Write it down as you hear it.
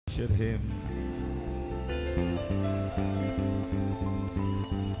appreciate him.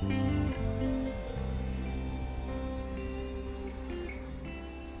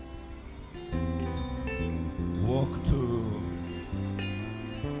 Walk to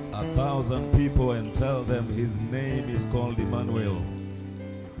 1,000 people and tell them his name is called Emmanuel,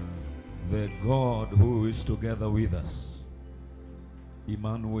 the God who is together with us.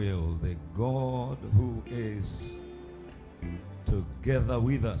 Emmanuel, the God who is together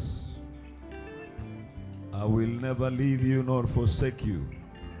with us. I will never leave you nor forsake you.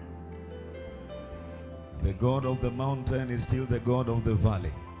 The God of the mountain is still the God of the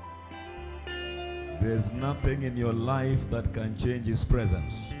valley. There's nothing in your life that can change his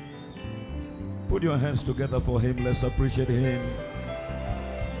presence. Put your hands together for him. Let's appreciate him.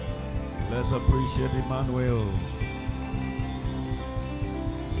 Let's appreciate Emmanuel.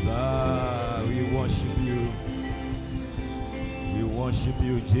 Ah, we worship you. We worship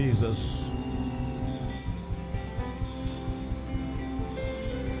you, Jesus.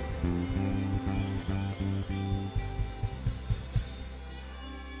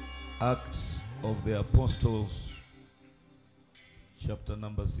 Acts of the Apostles, chapter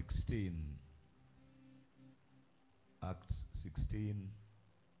number 16. Acts 16.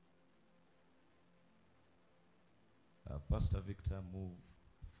 Pastor Victor, move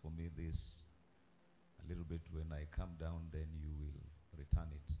for me this a little bit. When I come down, then you will return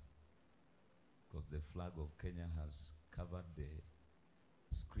it, because the flag of Kenya has covered the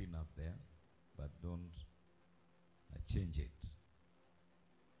screen up there, but don't change it.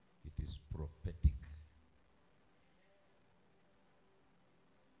 It is prophetic.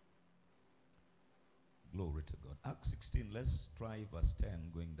 Glory to God. Acts 16, let's try verse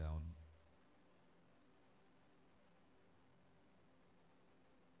 10 going down.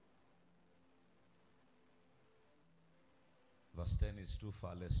 Verse 10 is too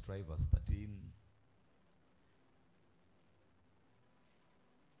far. Let's try verse 13.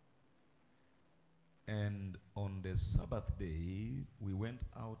 And on the Sabbath day, we went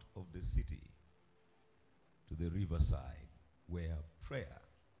out of the city to the riverside, where prayer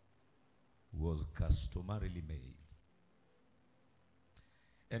was customarily made.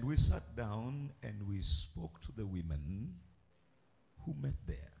 And we sat down and we spoke to the women who met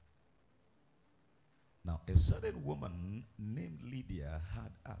there. Now, a certain woman named Lydia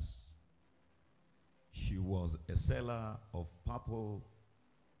had us. She was a seller of purple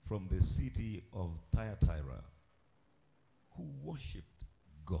from the city of Thyatira, who worshipped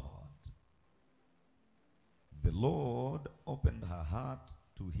God. The Lord opened her heart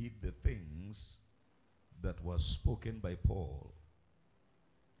to heed the things that were spoken by Paul.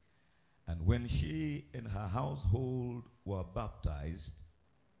 And when she and her household were baptized,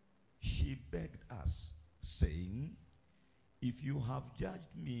 she begged us, saying, "If you have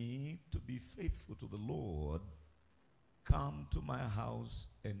judged me to be faithful to the Lord, come to my house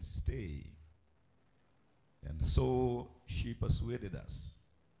and stay." And so she persuaded us.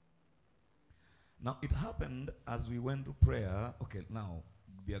 Now it happened as we went to prayer. Okay, now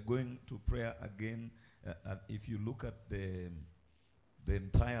they are going to prayer again. If you look at the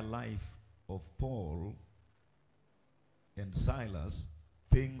entire life of Paul and Silas,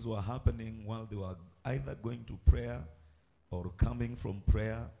 things were happening while they were either going to prayer or coming from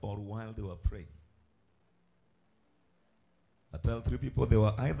prayer or while they were praying. I tell three people, they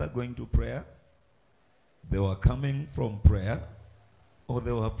were either going to prayer, they were coming from prayer, or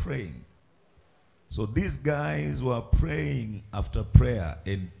they were praying. So these guys were praying after prayer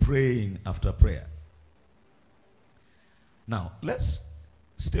and praying after prayer. Now, let's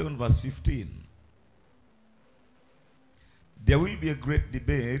stay on verse 15. There will be a great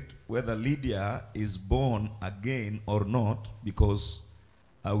debate whether Lydia is born again or not, because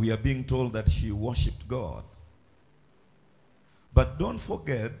we are being told that she worshipped God. But don't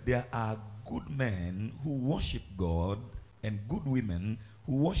forget, there are good men who worship God and good women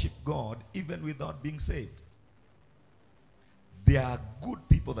who worship God even without being saved. There are good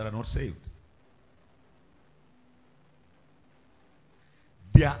people that are not saved.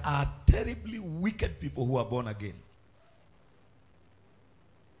 There are terribly wicked people who are born again.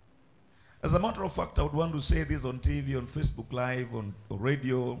 As a matter of fact, I would want to say this on TV, on Facebook Live, on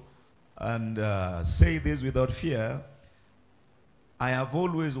radio, and say this without fear. I have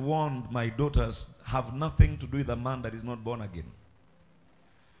always warned my daughters, have nothing to do with a man that is not born again.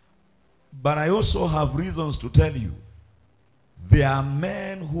 But I also have reasons to tell you, there are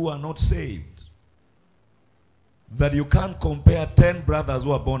men who are not saved, that you can't compare 10 brothers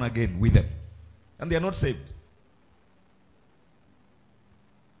who are born again with them, and they are not saved.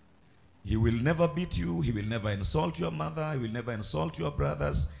 He will never beat you. He will never insult your mother. He will never insult your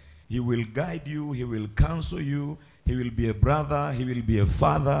brothers. He will guide you. He will counsel you. He will be a brother. He will be a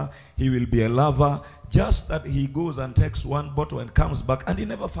father. He will be a lover. Just that he goes and takes one bottle and comes back, and he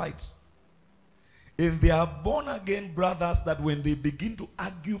never fights. And they are born-again brothers that when they begin to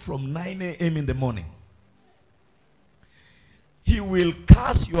argue from 9 a.m. in the morning, he will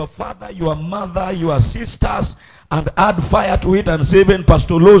curse your father, your mother, your sisters, and add fire to it and say, when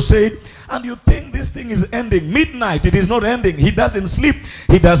Pastor Lowe said, and you think this thing is ending. Midnight, it is not ending. He doesn't sleep,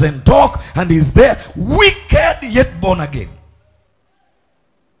 he doesn't talk, and he's there, wicked yet born again.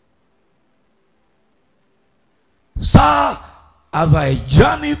 Sir, as I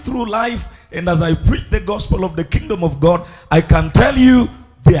journey through life and as I preach the gospel of the kingdom of God, I can tell you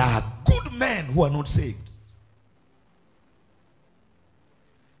there are good men who are not saved.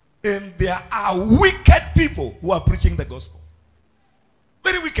 And there are wicked people who are preaching the gospel.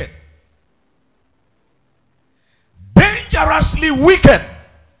 Very wicked. Dangerously wicked,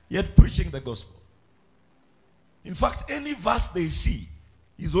 yet preaching the gospel. In fact, any verse they see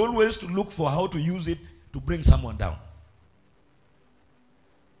is always to look for how to use it to bring someone down.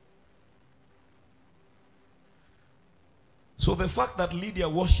 So the fact that Lydia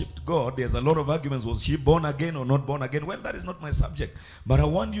worshipped God, there's a lot of arguments. Was she born again or not born again? Well, that is not my subject. But I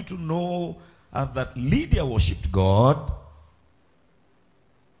want you to know that Lydia worshipped God,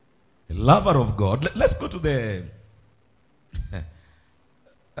 a lover of God. Let's go to the...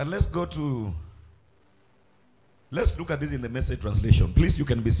 let's look at this in the Message translation. Please, you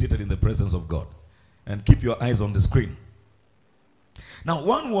can be seated in the presence of God and keep your eyes on the screen. Now,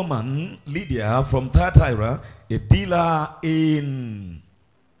 one woman, Lydia from Thyatira, a dealer in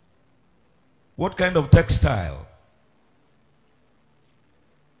what kind of textile?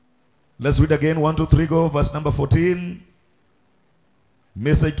 Let's read again. 1, 2, 3, go. Verse number 14.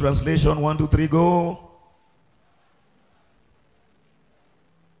 Message translation. 1, 2, 3, go.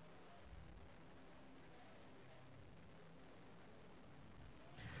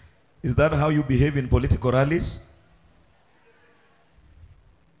 Is that how you behave in political rallies?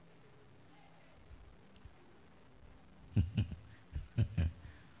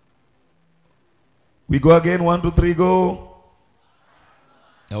 We go again. 1, 2, 3, go.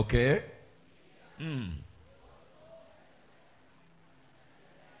 Okay.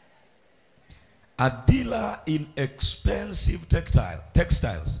 A dealer in expensive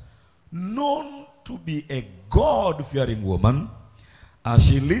textiles, known to be a God-fearing woman, as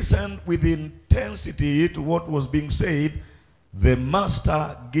she listened with intensity to what was being said, the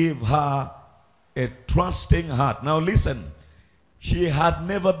master gave her a trusting heart. Now listen, she had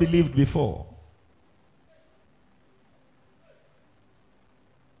never believed before.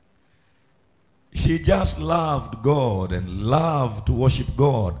 She just loved God and loved to worship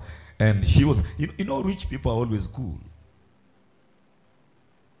God. And she was, you know, rich people are always cool.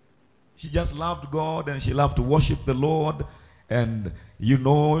 She just loved God and she loved to worship the Lord. And, you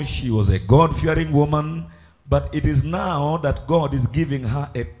know, she was a God-fearing woman. But it is now that God is giving her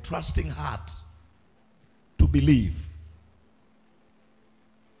a trusting heart to believe.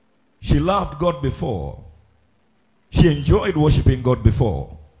 She loved God before. She enjoyed worshiping God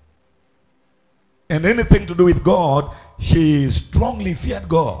before. And anything to do with God, she strongly feared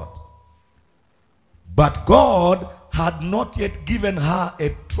God. But God had not yet given her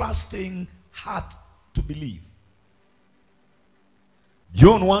a trusting heart to believe.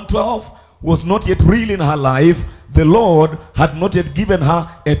 John 1:12 was not yet real in her life. The Lord had not yet given her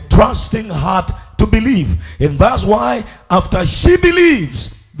a trusting heart to believe. And that's why after she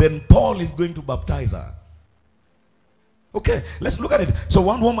believes, then Paul is going to baptize her. Okay, let's look at it. So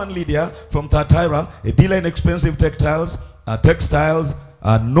one woman, Lydia, from Thyatira, a dealer in expensive textiles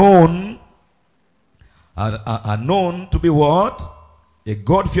are known to be what? A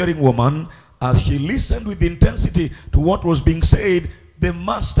God-fearing woman. As she listened with intensity to what was being said, the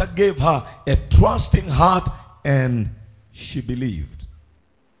master gave her a trusting heart and she believed.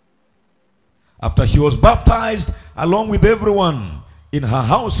 After she was baptized, along with everyone in her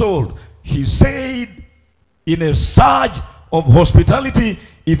household, she said, in a surge of hospitality,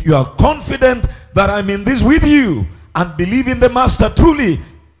 if you are confident that I'm in this with you and believe in the master truly,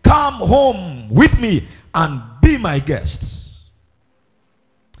 come home with me and be my guests.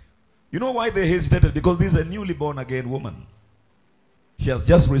 You know why they hesitated? Because this is a newly born again woman. She has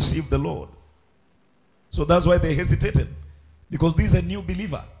just received the Lord. So that's why they hesitated. Because this is a new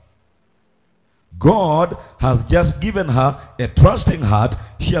believer. God has just given her a trusting heart.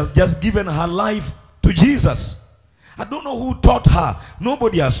 She has just given her life to Jesus. I don't know who taught her.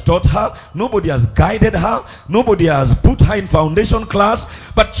 Nobody has taught her. Nobody has guided her. Nobody has put her in foundation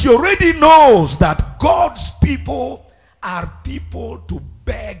class. But she already knows that God's people are people to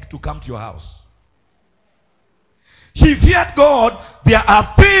beg to come to your house. She feared God. There are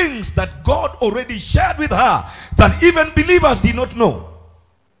things that God already shared with her that even believers did not know.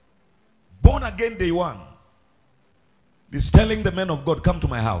 Born again day one is telling the men of God, come to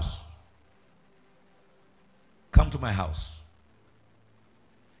my house. Come to my house.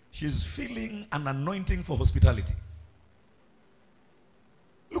 She's feeling an anointing for hospitality.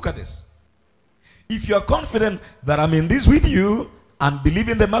 Look at this. If you are confident that I'm in this with you and believe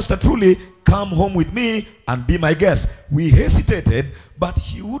in the Master truly, come home with me and be my guest. We hesitated, but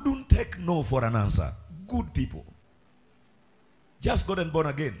she wouldn't take no for an answer. Good people. Just got and born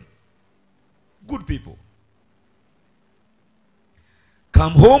again. Good people.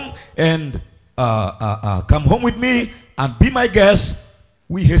 Come home and come home with me and be my guest.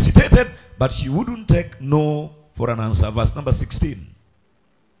 We hesitated, but she wouldn't take no for an answer. Verse number 16.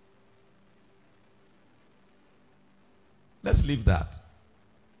 Let's leave that.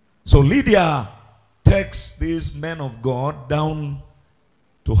 So Lydia takes these men of God down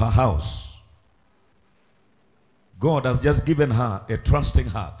to her house. God has just given her a trusting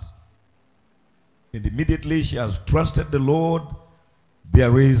heart. And immediately she has trusted the Lord.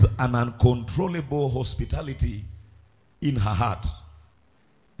 There is an uncontrollable hospitality in her heart.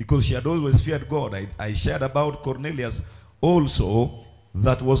 Because she had always feared God. I shared about Cornelius also,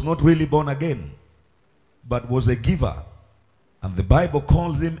 that was not really born again, but was a giver. And the Bible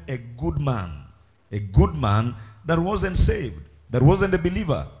calls him a good man. A good man that wasn't saved, that wasn't a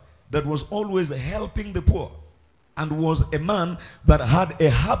believer, that was always helping the poor, and was a man that had a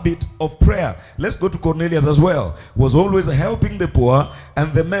habit of prayer. Let's go to Cornelius as well. Was always helping the poor,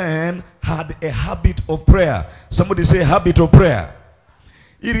 and the man had a habit of prayer. Somebody say habit of prayer.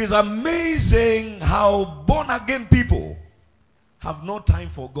 It is amazing how born-again people have no time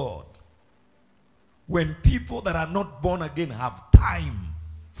for God, when people that are not born again have time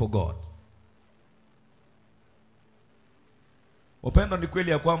for God. Upendo ni kweli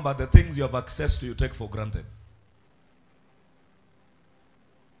ya kwamba the things you have access to you take for granted.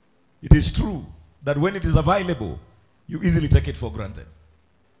 It is true that when it is available, you easily take it for granted.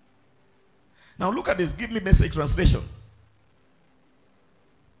 Now look at this. Give me Message translation.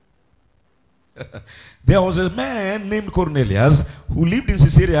 There was a man named Cornelius who lived in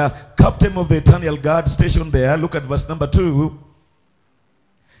Caesarea, captain of the Eternal Guard stationed there. Look at verse number 2.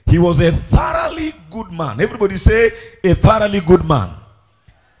 He was a thoroughly good man. Everybody say a thoroughly good man.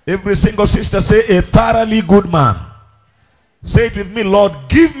 Every single sister say a thoroughly good man. Say it with me, Lord,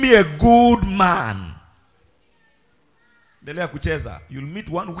 give me a good man. Endelea kucheza. You'll meet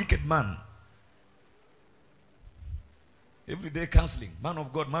one wicked man. Every day counseling. Man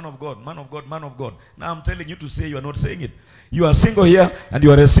of God, man of God, man of God, man of God. Now I'm telling you to say, you are not saying it. You are single here and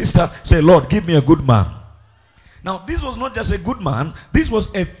you are a sister. Say, Lord, give me a good man. Now this was not just a good man. This was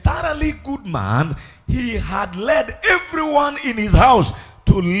a thoroughly good man. He had led everyone in his house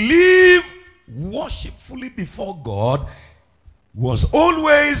to live worshipfully before God. Was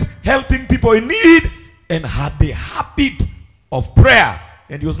always helping people in need and had the habit of prayer.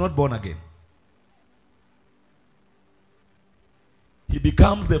 And he was not born again. He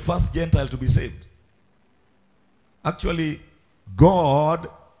becomes the first Gentile to be saved. Actually, God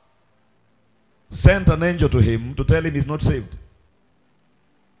sent an angel to him to tell him he's not saved.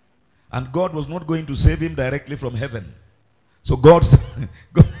 And God was not going to save him directly from heaven. So God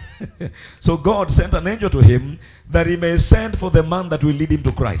sent an angel to him that he may send for the man that will lead him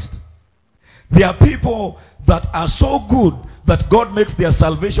to Christ. There are people that are so good that God makes their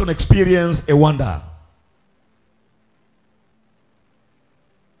salvation experience a wonder.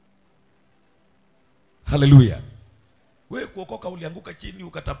 Hallelujah. Wewe kuokoka ulianguka chini,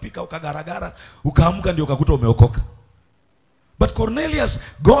 ukatapika, ukagaragara, ukaamka ndio ukakuta umeokoka. But Cornelius,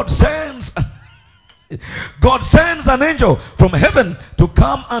 God sends an angel from heaven to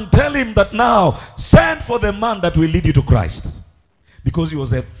come and tell him that now send for the man that will lead you to Christ. Because he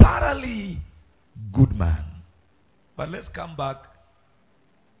was a thoroughly good man. But let's come back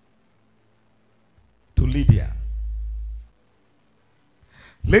to Lydia.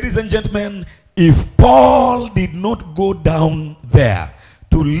 Ladies and gentlemen, if Paul did not go down there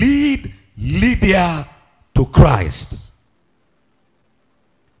to lead Lydia to Christ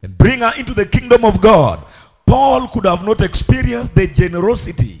and bring her into the kingdom of God, Paul could have not experienced the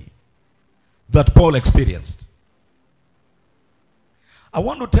generosity that Paul experienced. I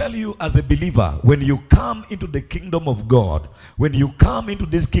want to tell you as a believer, when you come into the kingdom of God, when you come into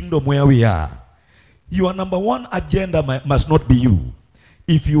this kingdom where we are, your number one agenda must not be you.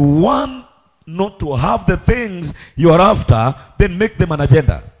 If you want not to have the things you are after, then make them an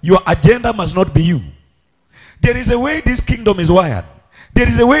agenda. Your agenda must not be you. There is a way this kingdom is wired. There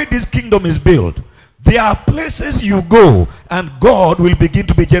is a way this kingdom is built. There are places you go and God will begin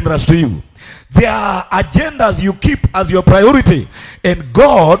to be generous to you. There are agendas you keep as your priority and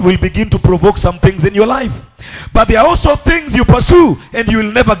God will begin to provoke some things in your life. But there are also things you pursue and you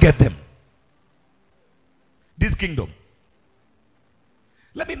will never get them. This kingdom.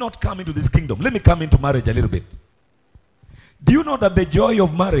 Let me not come into this kingdom. Let me come into marriage a little bit. Do you know that the joy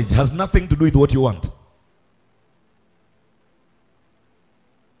of marriage has nothing to do with what you want?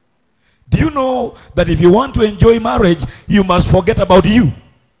 Do you know that if you want to enjoy marriage, you must forget about you?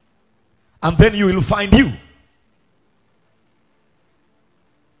 And then you will find you.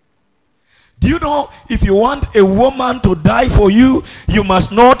 Do you know if you want a woman to die for you, you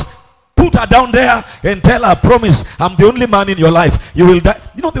must not put her down there and tell her, promise, I'm the only man in your life. You will die.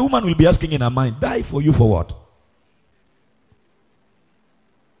 You know, the woman will be asking in her mind, die for you for what?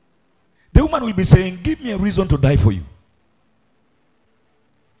 The woman will be saying, give me a reason to die for you.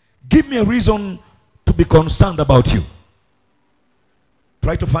 Give me a reason to be concerned about you.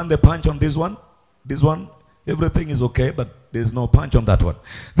 Try to find the punch on this one. This one, everything is okay, but there's no punch on that one.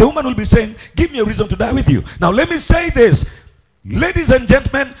 The woman will be saying, give me a reason to die with you. Now let me say this. Ladies and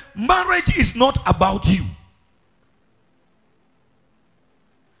gentlemen, marriage is not about you.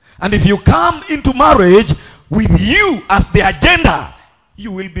 And if you come into marriage with you as the agenda,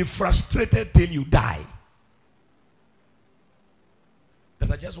 you will be frustrated till you die.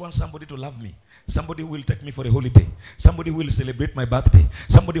 That I just want somebody to love me. Somebody who will take me for a holiday. Somebody who will celebrate my birthday.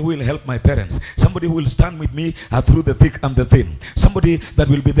 Somebody who will help my parents. Somebody who will stand with me through the thick and the thin. Somebody that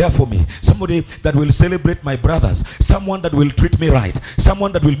will be there for me. Somebody that will celebrate my brothers. Someone that will treat me right.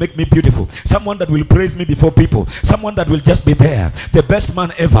 Someone that will make me beautiful. Someone that will praise me before people. Someone that will just be there. The best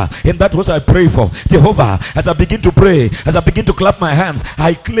man ever. And that's what I pray for. Jehovah, as I begin to pray, as I begin to clap my hands,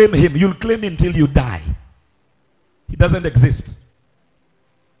 I claim him. You'll claim him till you die. He doesn't exist.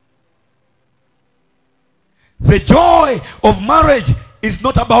 The joy of marriage is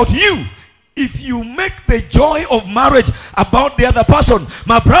not about you. If you make the joy of marriage about the other person,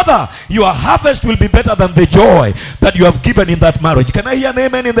 my brother, your harvest will be better than the joy that you have given in that marriage. Can I hear an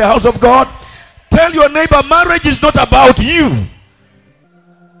amen in the house of God? Tell your neighbor, marriage is not about you.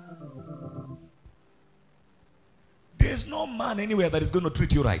 There's no man anywhere that is going to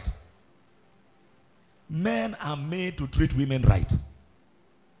treat you right. Men are made to treat women right.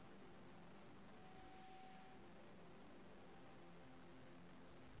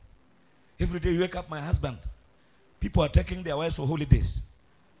 Every day you wake up, my husband, people are taking their wives for holidays.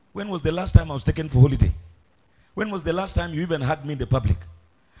 When was the last time I was taken for holiday? When was the last time you even had me in the public?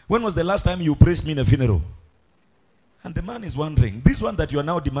 When was the last time you praised me in a funeral? And the man is wondering, this one that you are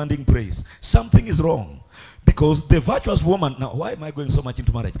now demanding praise, something is wrong. Because the virtuous woman, now why am I going so much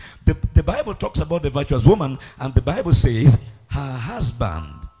into marriage? The Bible talks about the virtuous woman, and the Bible says her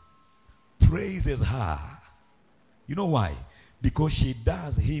husband praises her. You know why? Because she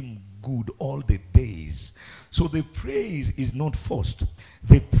does him good all the days. So the praise is not forced.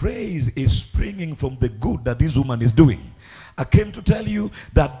 The praise is springing from the good that this woman is doing. I came to tell you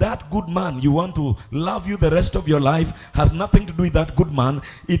that that good man you want to love you the rest of your life has nothing to do with that good man.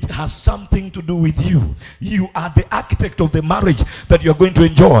 It has something to do with you. You are the architect of the marriage that you're going to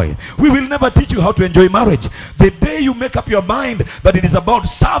enjoy. We will never teach you how to enjoy marriage. The day you make up your mind that it is about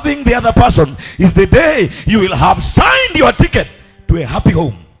serving the other person is the day you will have signed your ticket to a happy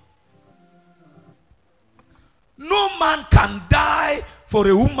home. No man can die for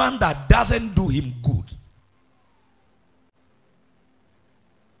a woman that doesn't do him good.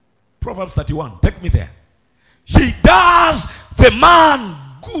 Proverbs 31, take me there. She does the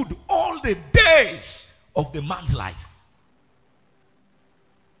man good all the days of the man's life.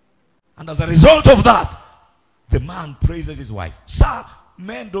 And as a result of that, the man praises his wife. Sir,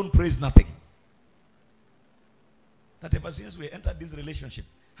 men don't praise nothing. That ever since we entered this relationship,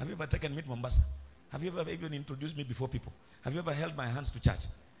 have you ever taken me to Mombasa? Have you ever even introduced me before people? Have you ever held my hands to church?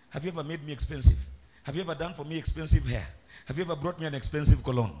 Have you ever made me expensive? Have you ever done for me expensive hair? Have you ever brought me an expensive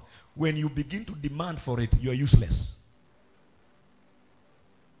cologne? When you begin to demand for it, you are useless.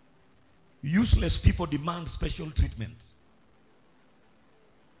 Useless people demand special treatment.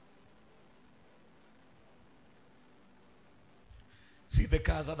 See the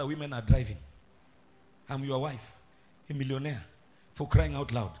cars other women are driving. I'm your wife, a millionaire, for crying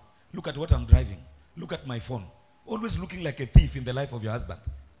out loud. Look at what I'm driving. Look at my phone. Always looking like a thief in the life of your husband.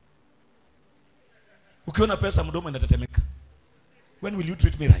 Ukiona pesa mdomo inatetemeka. When will you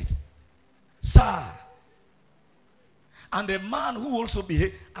treat me right? Sir. And a man who also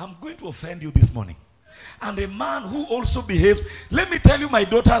behaves, I'm going to offend you this morning. And a man who also behaves, let me tell you, my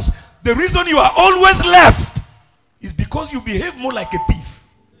daughters, the reason you are always left is because you behave more like a thief.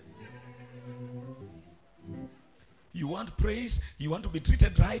 You want praise. You want to be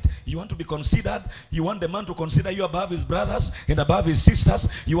treated right. You want to be considered. You want the man to consider you above his brothers and above his sisters.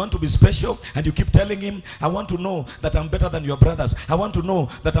 You want to be special. And you keep telling him, I want to know that I'm better than your brothers. I want to know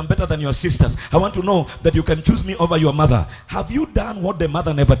that I'm better than your sisters. I want to know that you can choose me over your mother. Have you done what the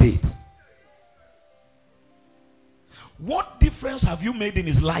mother never did? What difference have you made in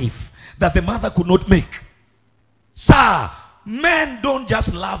his life that the mother could not make? Sir, men don't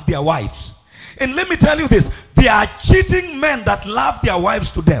just love their wives. And let me tell you this, there are cheating men that love their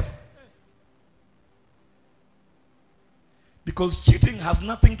wives to death. Because cheating has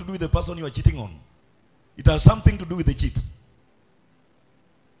nothing to do with the person you are cheating on. It has something to do with the cheat.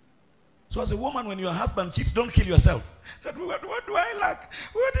 So as a woman, when your husband cheats, don't kill yourself. What do I lack?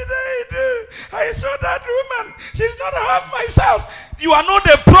 What did I do? I saw that woman. She's not half myself. You are not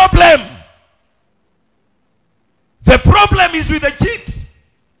the problem. The problem is with the cheat.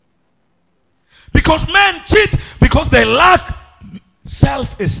 Because men cheat because they lack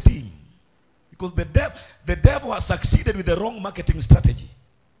self-esteem. Because the devil has succeeded with the wrong marketing strategy.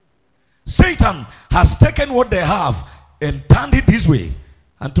 Satan has taken what they have and turned it this way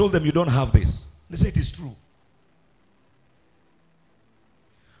and told them, you don't have this. They say it is true.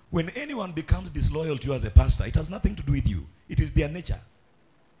 When anyone becomes disloyal to you as a pastor, it has nothing to do with you. It is their nature.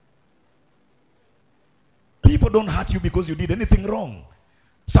 People don't hurt you because you did anything wrong.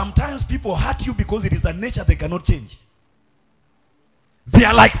 Sometimes people hurt you because it is a nature they cannot change. They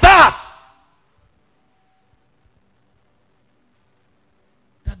are like that.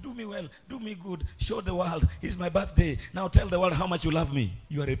 That do me well, do me good, show the world, it's my birthday. Now tell the world how much you love me.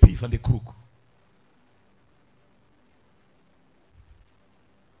 You are a thief and a crook.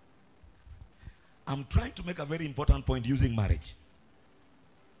 I'm trying to make a very important point using marriage.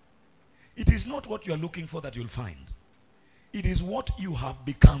 It is not what you are looking for that you'll find. It is what you have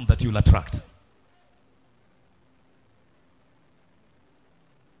become that you'll attract.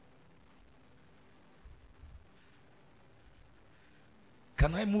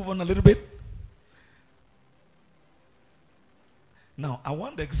 Can I move on a little bit? Now, I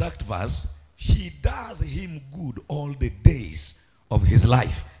want the exact verse. She does him good all the days of his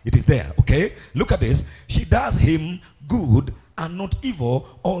life. It is there, okay? Look at this. She does him good and not evil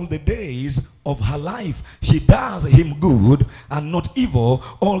all the days of her life. She does him good and not evil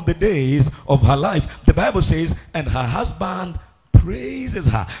all the days of her life. The Bible says, and her husband praises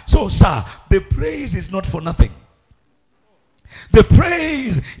her. So, sir, the praise is not for nothing. The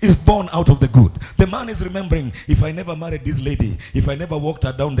praise is born out of the good. The man is remembering, if I never married this lady, if I never walked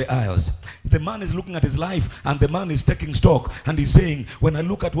her down the aisles. The man is looking at his life and the man is taking stock and he's saying, when I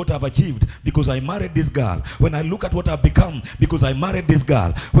look at what I've achieved because I married this girl, when I look at what I've become because I married this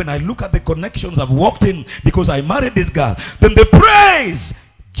girl, when I look at the connections I've walked in because I married this girl, then the praise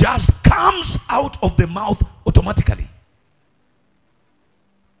just comes out of the mouth automatically.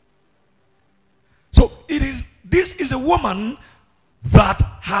 So this is a woman that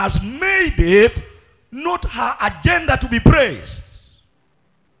has made it not her agenda to be praised.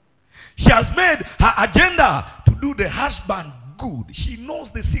 She has made her agenda to do the husband good. She knows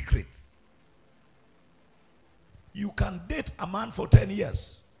the secret. You can date a man for 10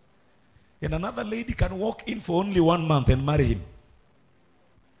 years and another lady can walk in for only 1 month and marry him.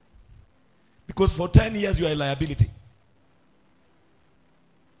 Because for 10 years you are a liability.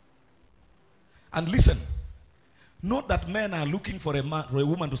 And listen, not that men are looking for a man or a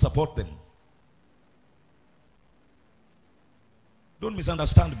woman to support them. Don't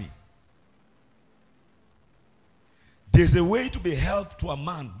misunderstand me. There's a way to be helped to a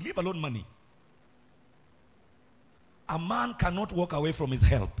man, leave alone money. A man cannot walk away from his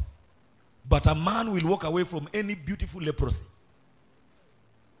help, but a man will walk away from any beautiful leprosy.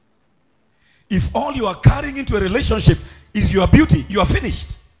 If all you are carrying into a relationship is your beauty, you are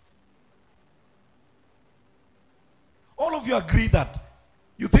finished. All of you agree that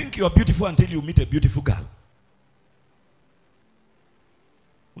you think you are beautiful until you meet a beautiful girl.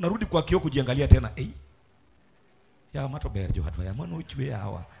 Unarudi kwa kioo kujiangalia tena. Ya mato berjo hatwa ya manu uchwe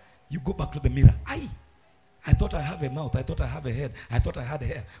hawa. You go back to the mirror. I thought I have a mouth. I thought I have a head. I thought I had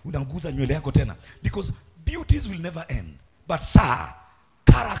hair. Unanguza nywele yako tena. Because beauties will never end. But sir,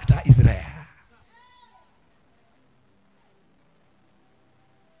 character is rare.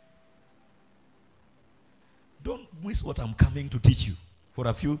 Don't miss what I'm coming to teach you for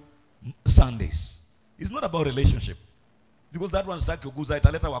a few Sundays. It's not about relationship. Because that one stuck kuguza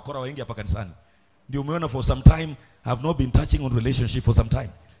italeta wakora wengi hapa kanisani. Ndio umeona for some time have not been touching on relationship for some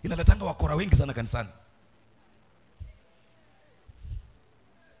time. Inaletanga wakora wengi sana kanisani.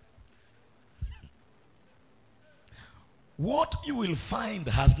 What you will find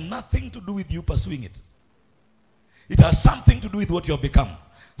has nothing to do with you pursuing it. It has something to do with what you have become.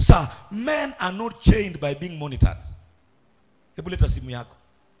 Sir, men are not chained by being monitored.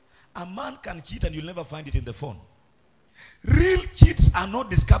 A man can cheat and you'll never find it in the phone. Real cheats are not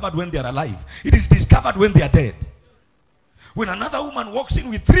discovered when they are alive. It is discovered when they are dead. When another woman walks in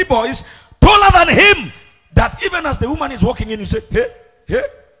with 3 boys taller than him, that even as the woman is walking in, you say, hey, hey,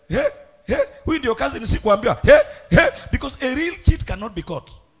 hey, hey, who is your cousin? Hey, hey, because a real cheat cannot be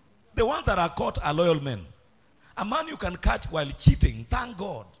caught. The ones that are caught are loyal men. A man you can catch while cheating, thank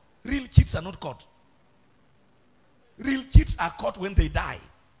God. Real cheats are not caught. Real cheats are caught when they die.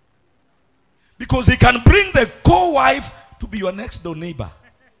 Because he can bring the co-wife to be your next door neighbor.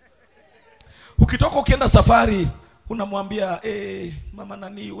 Ukitoka ukienda safari, unamwambia, mama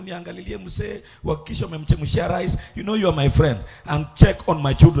nani uniangalilie mse, wakisha umemchemshia rice, you know you are my friend, and check on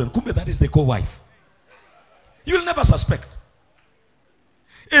my children. Kumbe that is the co-wife. You'll never suspect.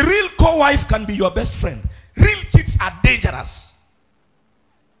 A real co-wife can be your best friend. Real cheats are dangerous.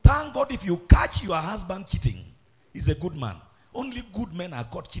 Thank God if you catch your husband cheating, he's a good man. Only good men are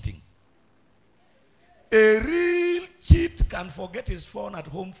caught cheating. A real cheat can forget his phone at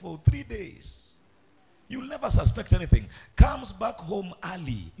home for 3 days. You'll never suspect anything. Comes back home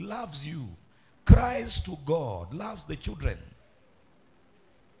early, loves you, cries to God, loves the children.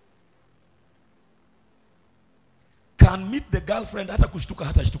 Can meet the girlfriend, hata kushtuka,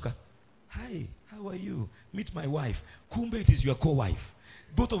 hata shtuka. Hi, how are you? Meet my wife. Kumbe it is your co-wife.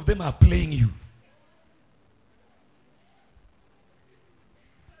 Both of them are playing you.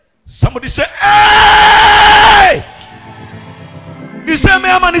 Somebody say, hey! Niseme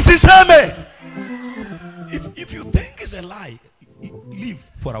ama nisiseme? If you think it's a lie, leave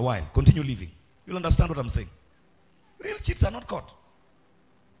for a while. Continue living. You'll understand what I'm saying. Real cheats are not caught.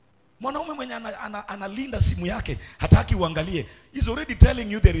 Mwanaume mwenye analinda simu yake, hataki uangalie, he's already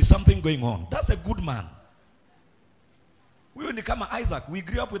telling you there is something going on. That's a good man. We ni kama Isaac. We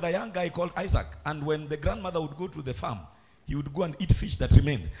grew up with a young guy called Isaac. And when the grandmother would go to the farm, he would go and eat fish that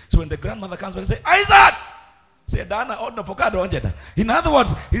remained. So when the grandmother comes back and say, Isaac! Say, Dana, in other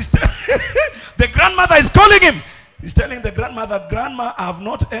words, the grandmother is calling him. He's telling the grandmother, Grandma, I have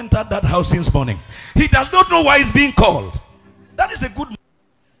not entered that house since morning. He does not know why he's being called. That is a good man.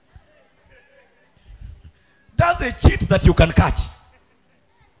 That's a cheat that you can catch.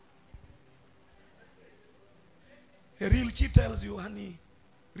 A real cheat tells you, honey,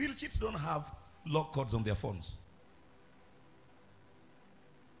 real cheats don't have lock codes on their phones.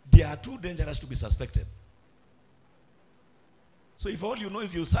 They are too dangerous to be suspected. So if all you know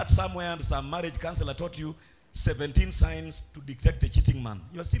is you sat somewhere and some marriage counselor taught you 17 signs to detect a cheating man,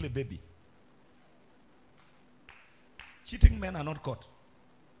 you are still a baby. Cheating men are not caught.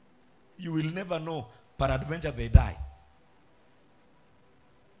 You will never know. Peradventure they die.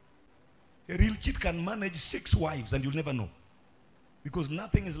 A real cheat can manage 6 wives and you'll never know. Because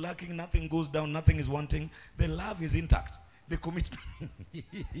nothing is lacking, nothing goes down, nothing is wanting. The love is intact. The commitment.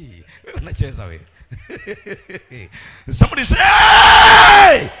 Somebody say,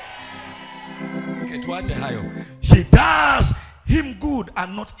 hey! She does him good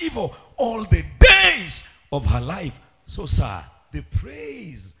and not evil all the days of her life. So, sir, the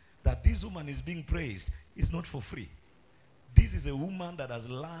praise that this woman is being praised is not for free. This is a woman that has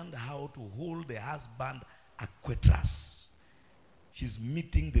learned how to hold the husband acquitras. She's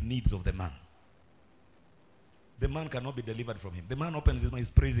meeting the needs of the man. The man cannot be delivered from him. The man opens his mouth, he's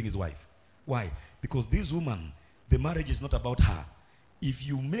praising his wife. Why? Because this woman, the marriage is not about her. If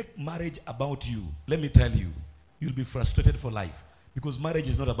you make marriage about you, let me tell you, you'll be frustrated for life. Because marriage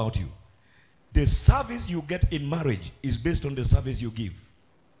is not about you. The service you get in marriage is based on the service you give.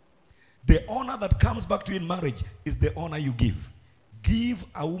 The honor that comes back to you in marriage is the honor you give. Give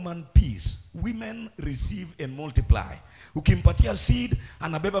a woman peace. Women receive and multiply. Ukimpatia seed,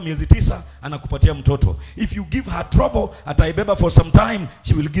 anabeba miezi 9, anakupatia mtoto. If you give her trouble, ataibeba for some time,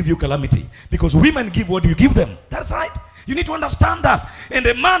 she will give you calamity. Because women give what you give them. That's right. You need to understand that. And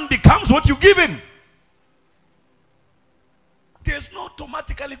a man becomes what you give him. There's no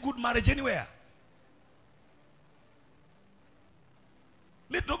automatically good marriage anywhere.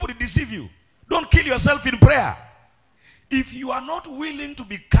 Let nobody deceive you. Don't kill yourself in prayer. If you are not willing to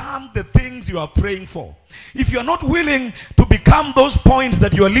become the things you are praying for, if you are not willing to become those points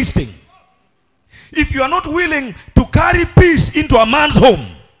that you are listing, if you are not willing to carry peace into a man's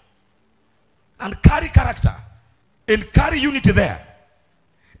home and carry character and carry unity there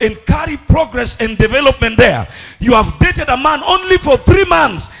and carry progress and development there, you have dated a man only for 3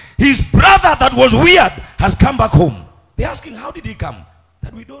 months. His brother that was weird has come back home. They're asking, how did he come?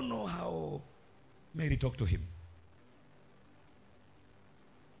 That we don't know how Mary talked to him.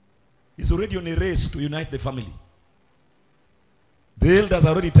 He's already on a race to unite the family. The elders are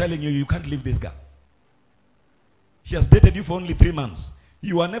already telling you, you can't leave this girl. She has dated you for only 3 months.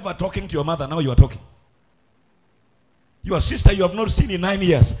 You are never talking to your mother, now you are talking. Your sister you have not seen in 9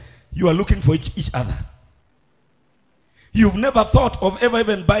 years. You are looking for each other. You've never thought of ever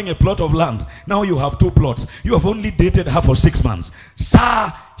even buying a plot of land. Now you have 2 plots. You have only dated her for 6 months.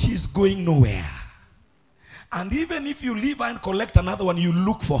 Sir, she's going nowhere. And even if you leave her and collect another one, you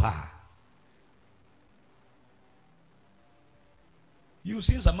look for her. You,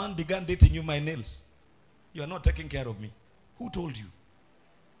 since a man began dating you, my nails, you are not taking care of me. Who told you?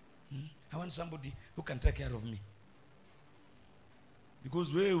 I want somebody who can take care of me.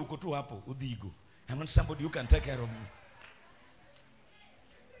 Because we uko tu hapo udhigo. I want somebody who can take care of me.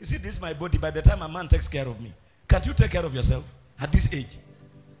 You see, this is my body. By the time a man takes care of me, can't you take care of yourself at this age?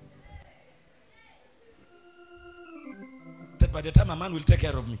 That by the time a man will take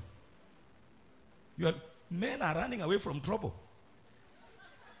care of me, men are running away from trouble.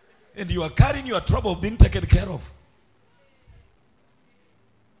 And you are carrying your trouble of being taken care of.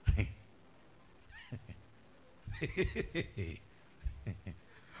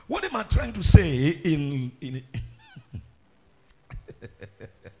 What am I trying to say in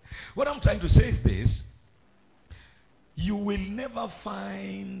what I'm trying to say is this: you will never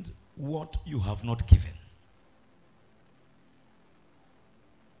find what you have not given.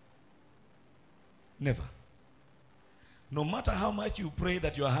 Never. No matter how much you pray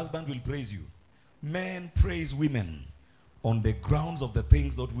that your husband will praise you, men praise women on the grounds of the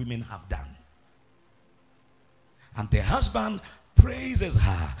things that women have done. And the husband praises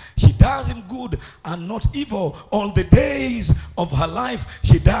her. She does him good and not evil all the days of her life.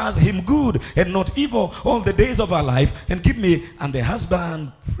 She does him good and not evil all the days of her life. And the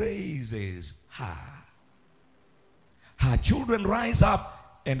husband praises her. Her children rise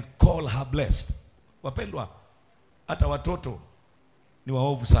up and call her blessed. Wapendwa, hata watoto ni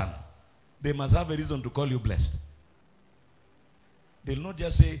waovu sana. They must have a reason to call you blessed. They'll not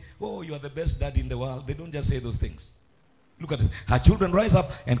just say, oh, you are the best dad in the world. They don't just say those things. Look at this. Her children rise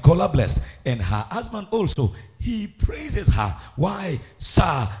up and call her blessed. And her husband also, he praises her. Why?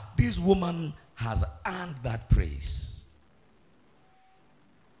 Sir, this woman has earned that praise.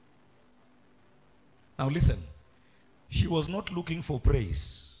 Now listen. She was not looking for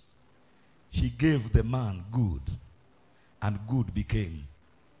praise. She gave the man good. And good became.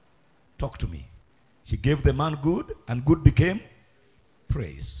 Talk to me. She gave the man good and good became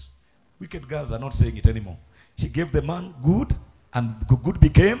praise. Wicked girls are not saying it anymore. She gave the man good and good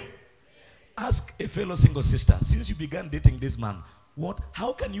became. Ask a fellow single sister, since you began dating this man,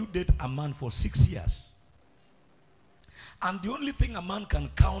 how can you date a man for 6 years? And the only thing a man can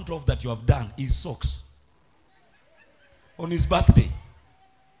count off that you have done is socks. On his birthday.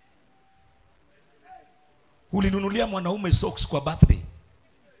 Ulinunulia mwanaume socks kwa birthday.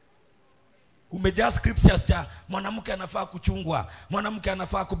 Umejaa scriptures cha mwanamke anafaa kuchungwa, mwanamke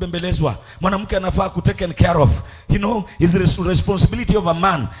anafaa kubembelezwa, mwanamke anafaa taken care of. You know, it's the responsibility of a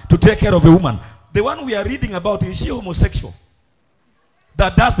man to take care of a woman. The one we are reading about, is she homosexual?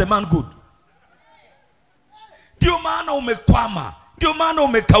 That does the man good. Ndio maana umekwama, ndio maana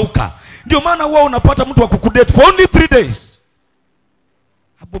umekauka, ndio maana wewe unapata mtu wa kukudate for only 3 days.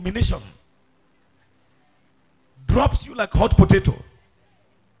 Abomination. Drops you like hot potato.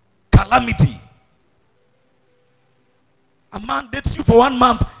 Calamity. A man dates you for 1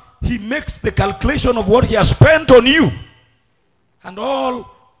 month. He makes the calculation of what he has spent on you. And all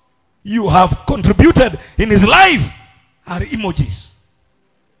you have contributed in his life are emojis.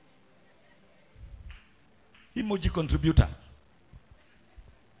 Emoji contributor.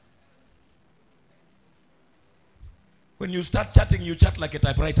 When you start chatting, you chat like a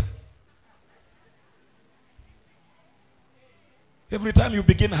typewriter. Every time you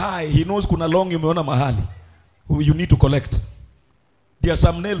begin high, he knows kuna long umeona mahali. You need to collect. There are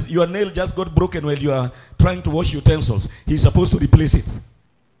some nails, your nail just got broken while you are trying to wash utensils. He's supposed to replace it.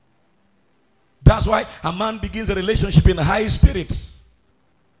 That's why a man begins a relationship in high spirits.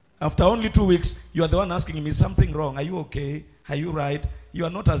 After only 2 weeks, you are the one asking him, is something wrong? Are you okay? Are you right? You are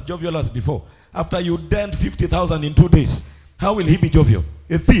not as jovial as before. After you dent 50,000 in 2 days, how will he be jovial?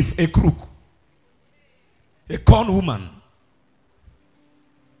 A thief, a crook, a con woman.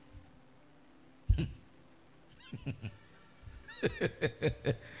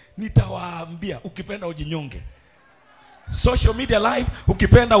 Nitawaambia ukipenda ujinyonge. Social media live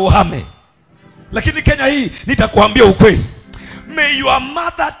ukipenda uhame. Lakini Kenya hii nitakuambia ukweli. May your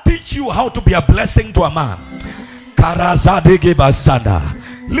mother teach you how to be a blessing to a man. Karazadege basanda.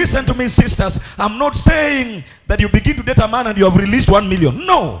 Listen to me, sisters. I'm not saying that you begin to date a man and you have released 1 million.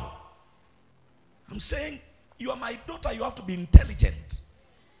 No. I'm saying you are my daughter, you have to be intelligent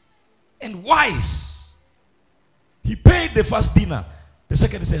and wise. He paid the first dinner. The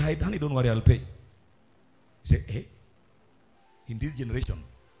second he said, "Hi, honey, don't worry, I'll pay." He said, "Hey, in this generation,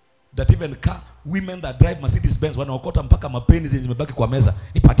 that even women that drive Mercedes Benz wanaokota mpaka mapeni zimebaki kwa meza,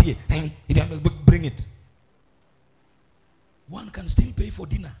 nipatie, bring it." One can still pay for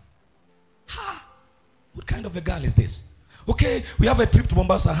dinner. Ha! What kind of a girl is this? Okay, we have a trip to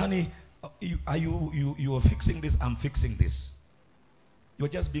Mombasa, honey. You are fixing this, I'm fixing this. You're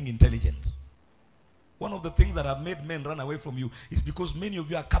just being intelligent. One of the things that have made men run away from you is because many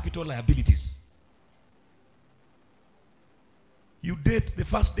of you are capital liabilities. You date the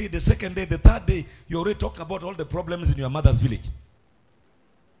first day, the second day, the third day, you already talk about all the problems in your mother's village.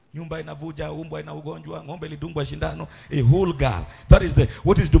 Nyumba inavuja, umbwa ina ugonjwa, ng'ombe lidungwa shindano, a whole girl. That is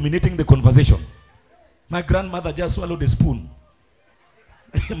what is dominating the conversation. My grandmother just swallowed a spoon.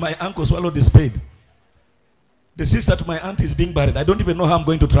 My uncle swallowed a spade. The sister to my aunt is being buried. I don't even know how I'm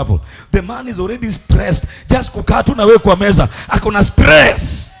going to travel. The man is already stressed. Just kukaa tu na wewe kwa meza, akona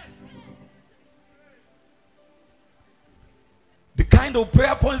stress. The kind of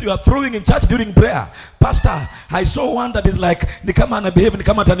prayer points you are throwing in church during prayer. Pastor, I saw one that is like, nikama ana behave,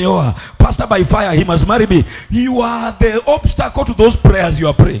 nikama tanioa. Pastor, by fire, he must marry me. You are the obstacle to those prayers you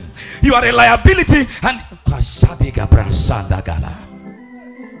are praying. You are a liability. And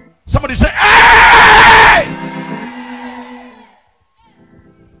somebody say, "Hey!"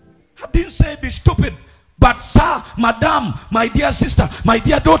 I didn't say be stupid. But sir, madam, my dear sister, my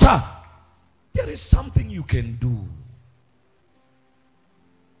dear daughter, there is something you can do.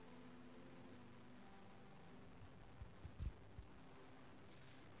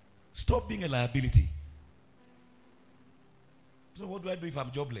 Stop being a liability. So what do I do if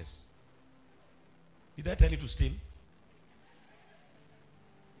I'm jobless? Did I tell you to steal?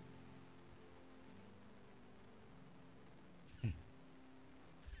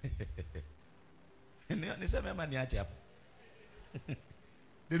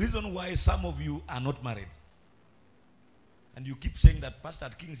 The reason why some of you are not married, and you keep saying that Pastor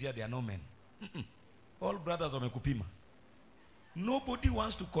at Kings here, they are no men. All brothers wamekupima. Nobody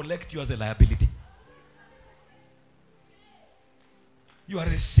wants to collect you as a liability. You are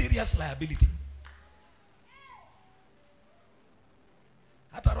a serious liability.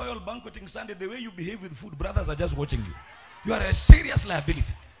 At a royal banqueting Sunday, the way you behave with food, brothers are just watching you. You are a serious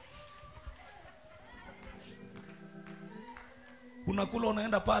liability. Unakula,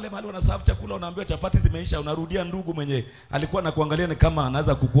 unaenda pale mahali unaserve chakula, unaambiwa chapati zimeisha, unarudia ndugu mwenye alikuwa anakuangalia ni kama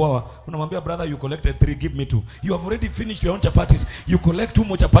anaanza kukuoa, unamwambia brother, you collected 3, give me 2. You have already finished your own chapatis. You collect 2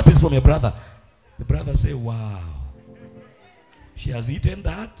 more chapatis from your brother. The brother say, "Wow, she has eaten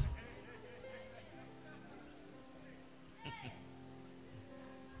that."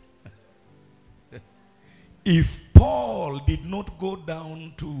 If Paul did not go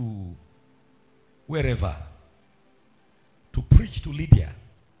down to wherever to preach to Lydia,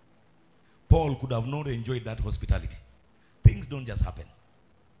 Paul could have not enjoyed that hospitality. Things don't just happen.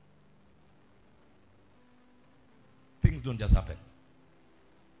 Things don't just happen.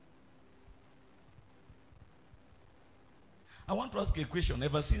 I want to ask you a question.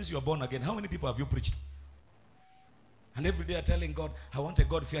 Ever since you are born again, how many people have you preached? And every day are telling God, "I want a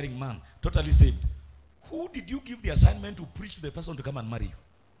God-fearing man, totally saved." Who did you give the assignment to preach to the person to come and marry you?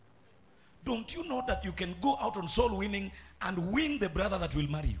 Don't you know that you can go out on soul winning and win the brother that will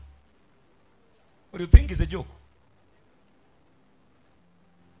marry you? What do you think is a joke?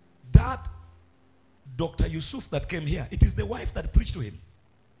 That Dr. Yusuf that came here, it is the wife that preached to him.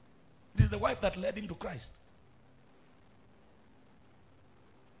 It is the wife that led him to Christ.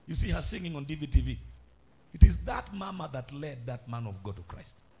 You see her singing on DVTV. It is that mama that led that man of God to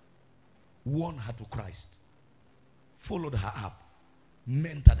Christ. Won her to Christ. Followed her up.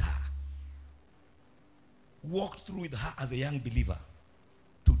 Mentored her. Walked through with her as a young believer.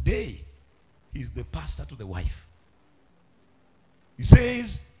 Today, he is the pastor to the wife. He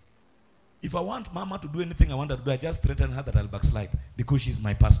says, if I want mama to do anything I want her to do, I just threaten her that I'll backslide because she's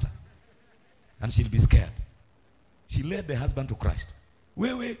my pastor. And she'll be scared. She led the husband to Christ.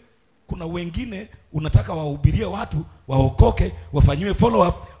 Wewe, kuna wengine unataka wahubirie watu, waokoke, wafanyiwe follow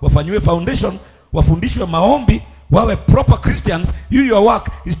up, wafanyiwe foundation, wafundishwe maombi, wawe proper Christians. Your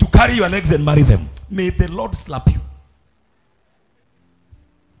work is to carry your legs and marry them. May the Lord slap you.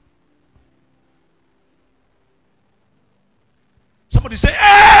 Somebody say,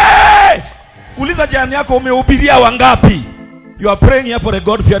 "Hey! Uliza jirani yako umehubiria wangapi?" You are praying here for a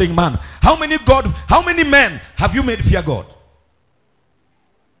God-fearing man. How many men have you made fear God?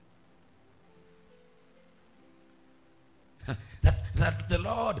 that the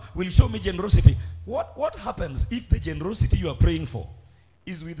Lord will show me generosity. What happens if the generosity you are praying for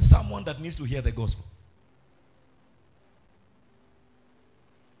is with someone that needs to hear the gospel?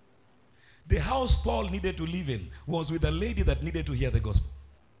 The house Paul needed to live in was with a lady that needed to hear the gospel.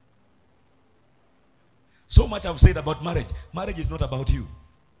 So much I've said about marriage. Marriage is not about you.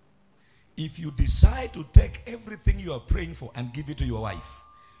 If you decide to take everything you are praying for and give it to your wife,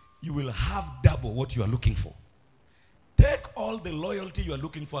 you will have double what you are looking for. Take all the loyalty you are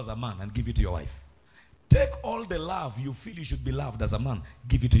looking for as a man and give it to your wife. Take all the love you feel you should be loved as a man,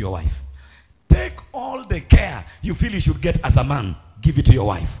 give it to your wife. Take all the care you feel you should get as a man, give it to your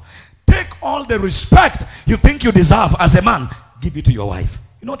wife. Take all the respect you think you deserve as a man, give it to your wife.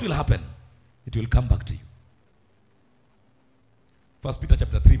 You know what will happen? It will come back to you. 1 Peter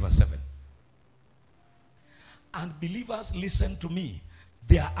chapter 3 verse 7. And believers, listen to me.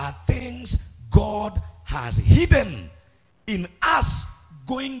 There are things God has hidden in us,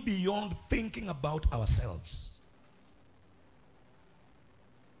 going beyond thinking about ourselves.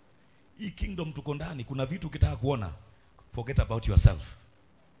 Hii kingdom tuko ndani, kuna vitu ukitaka kuona, forget about yourself.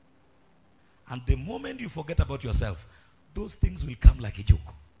 And the moment you forget about yourself, those things will come like a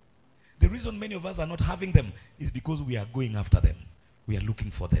joke. The reason many of us are not having them is because we are going after them. We are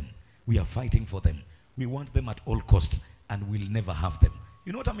looking for them. We are fighting for them. We want them at all costs, and we'll never have them.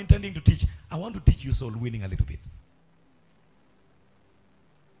 You know what I'm intending to teach? I want to teach you soul winning a little bit.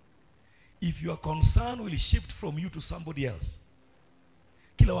 If your concern will shift from you to somebody else,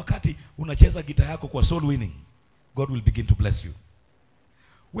 kila wakati unacheza gita yako kwa soul winning, God will begin to bless you.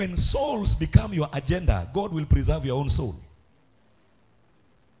 When souls become your agenda, God will preserve your own soul.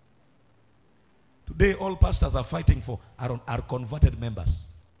 Today, all pastors are fighting for are converted members.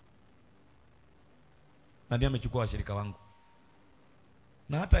 Nani amechukua washirika wangu?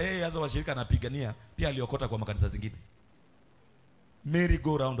 Na hata yeye aza washirika anapigania, pia aliokota kwa makanisa zingine. Merry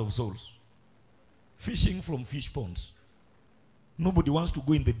go round of souls. Fishing from fish ponds. Nobody wants to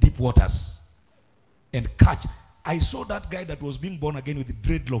go in the deep waters and catch. I saw that guy that was being born again with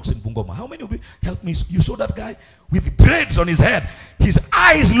dreadlocks in Bungoma. How many of you help me? You saw that guy with dreads on his head, his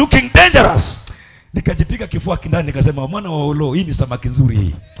eyes looking dangerous. Nikajipiga kifua kindani nikasema, mwana wa Olo, hii ni samaki nzuri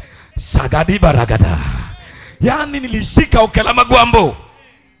hii. Sagadi baragada. Yani nilishika ukelama guambo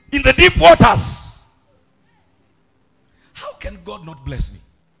in the deep waters. How can God not bless me?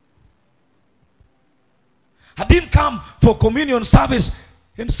 I didn't come for communion service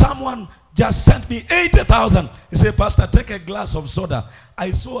and someone just sent me 80,000. He said, Pastor, take a glass of soda.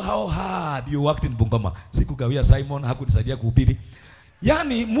 I saw how hard you worked in Bungoma. Sikugawia Simon, hakunisaidia kuhubiri.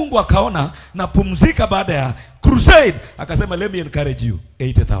 Yani Mungu akaona na pumzika baada ya crusade, akasema, let me encourage you,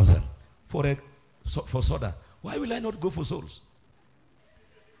 80,000 for soda. Why will I not go for souls?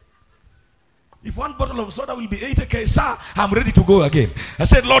 If one bottle of soda will be 80K, sir, I'm ready to go again. I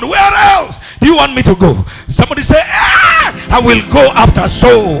said, Lord, where else do you want me to go? Somebody say, I will go after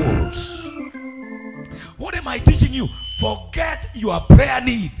souls. What am I teaching you? Forget your prayer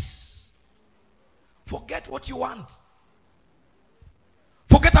needs. Forget what you want.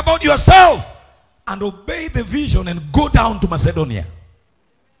 Forget about yourself and obey the vision and go down to Macedonia.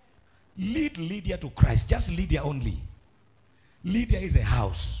 Lead Lydia to Christ. Just Lydia only. Lydia is a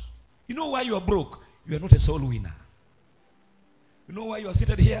house. You know why you are broke? You are not a soul winner. You know why you are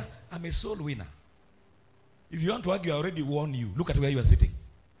seated here? I'm a soul winner. If you want to argue, I already warned you. Look at where you are sitting.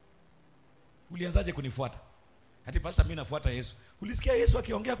 Ulianzaje kunifuata? Ati pastor, mimi nafuata Yesu. Ulisikia Yesu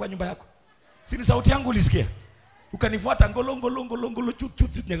akiongea kwa nyumba yako? Si ni sauti yangu ulisikia? Ukanifuata ngolongo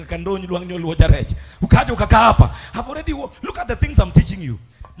chuchu nyakakandoni luang'nyo luojareje. Ukaja ukakaa hapa. I've already look at the things I'm teaching you.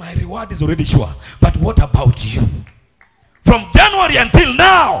 My reward is already sure. But what about you? From January until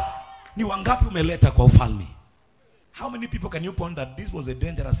now, ni wangapi umeleta kwa ufalme? How many people can you point that this was a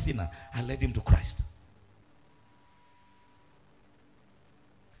dangerous sinner and led him to Christ?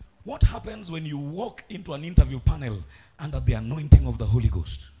 What happens when you walk into an interview panel under the anointing of the Holy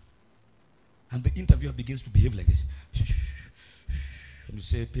Ghost? And the interviewer begins to behave like this. And you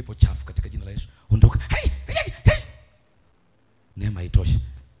say, people chafu katika jina la Yesu. Ondoka. Hey! Neema itoshi.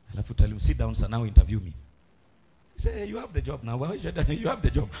 Alafu tell him, sit down, sir, now interview me. He say, you have the job now. Why should I? You have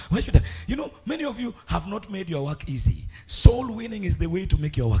the job. Why should I? You know, many of you have not made your work easy. Soul winning is the way to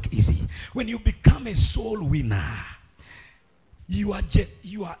make your work easy. When you become a soul winner, your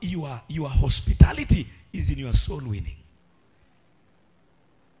hospitality is in your soul winning.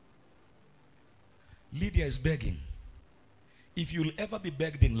 Lydia is begging. If you'll ever be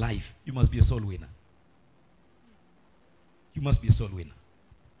begged in life, you must be a soul winner. You must be a soul winner.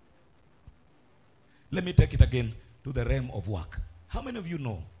 Let me take it again to the realm of work. How many of you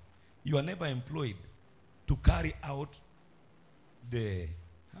know you are never employed to carry out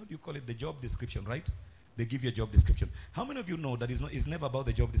how do you call it? The job description, right? They give you a job description. How many of you know that it's never about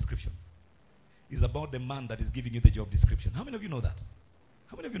the job description? It's about the man that is giving you the job description. How many of you know that?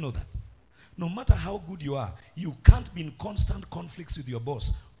 How many of you know that? No matter how good you are, you can't be in constant conflicts with your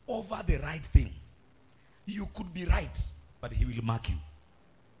boss over the right thing. You could be right, but he will mark you.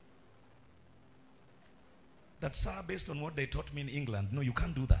 That, sir, based on what they taught me in England, no, you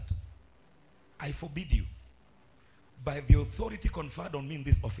can't do that. I forbid you. By the authority conferred on me in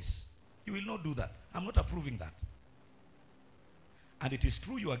this office, you will not do that. I'm not approving that. And it is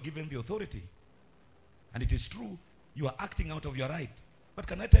true you are given the authority. And it is true you are acting out of your right. But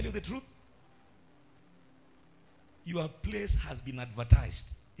can I tell you the truth? Your place has been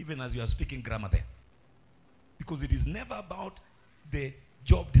advertised, even as you are speaking grammar there. Because it is never about the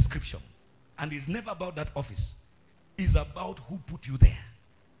job description. And it's never about that office. It's about who put you there.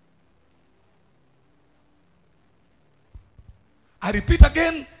 I repeat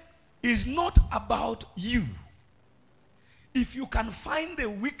again, it's not about you. If you can find the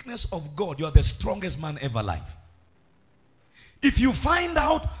weakness of God, you are the strongest man ever alive. If you find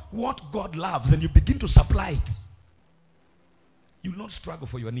out what God loves and you begin to supply it, you will not struggle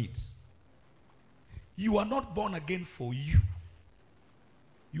for your needs. You are not born again for you.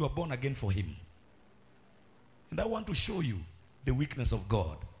 You are born again for him. And I want to show you the weakness of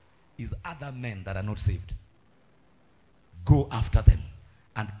God is other men that are not saved. Go after them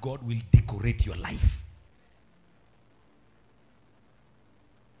and God will decorate your life.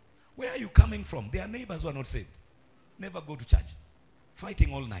 Where are you coming from? There are neighbors who are not saved. Never go to church.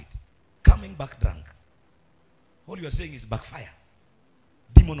 Fighting all night. Coming back drunk. All you are saying is backfire.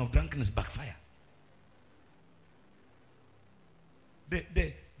 Demon of drunkenness, backfire.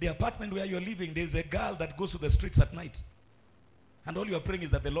 The apartment where you are living, there's a girl that goes to the streets at night. And all you are praying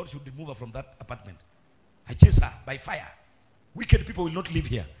is that the Lord should remove her from that apartment. I chase her by fire. Wicked people will not live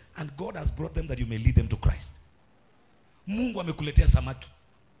here. And God has brought them that you may lead them to Christ. Mungu amekuletea samaki.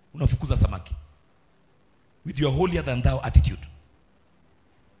 Unafukuza samaki. With your holier than thou attitude.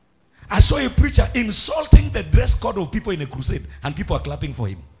 I saw a preacher insulting the dress code of people in a crusade. And people are clapping for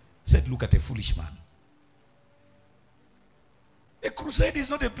him. He said, look at a foolish man. A crusade is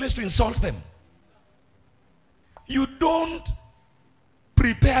not a place to insult them. You don't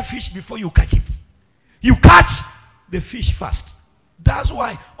prepare fish before you catch it. You catch the fish first. That's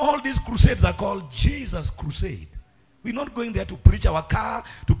why all these crusades are called Jesus Crusade. We're not going there to preach our car,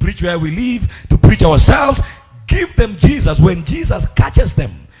 to preach where we live, to preach ourselves. Give them Jesus. When Jesus catches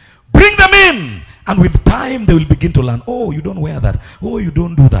them, bring them in. And with time, they will begin to learn. Oh, you don't wear that. Oh, you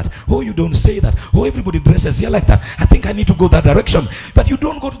don't do that. Oh, you don't say that. Oh, everybody dresses here like that. I think I need to go that direction. But you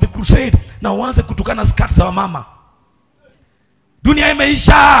don't go to the crusade. Now, once kutukana skirts wa mama. Dunia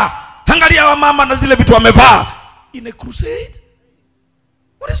imeisha. Angalia wa mama na zile vitu wamevaa. In a crusade?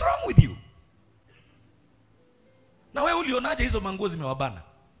 What is wrong with you? Na wewe ulionaje hizo manguo zimewabana?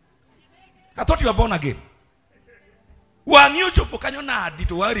 I thought you were born again. Wanyucho pokanyona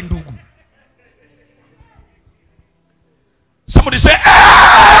adito wari ndugu. Somebody say,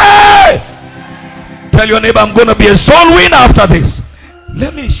 hey! Tell your neighbor, I'm going to be a soul winner after this.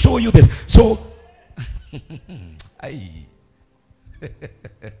 Let me show you this. So, I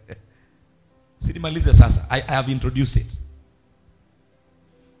have introduced it.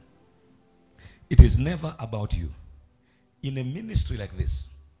 It is never about you. In a ministry like this,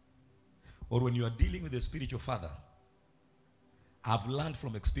 or when you are dealing with a spiritual father, I've learned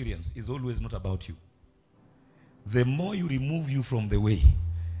from experience, it's always not about you. The more you remove you from the way,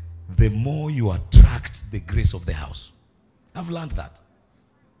 the more you attract the grace of the house. I've learned that.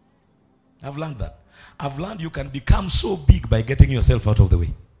 I've learned that. I've learned you can become so big by getting yourself out of the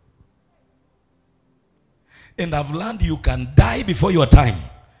way. And I've learned you can die before your time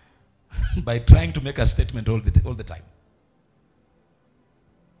by trying to make a statement all the time.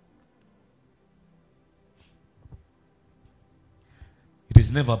 It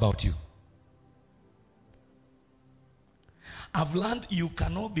is never about you. I've learned you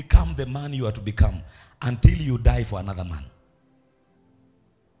cannot become the man you are to become until you die for another man.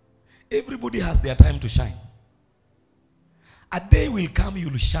 Everybody has their time to shine. A day will come,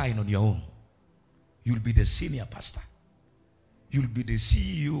 you'll shine on your own. You'll be the senior pastor. You'll be the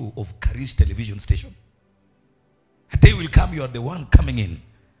CEO of Caris television station. A day will come, you are the one coming in.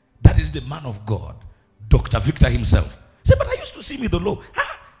 That is the man of God, Dr. Victor himself. Say, but I used to see me the low.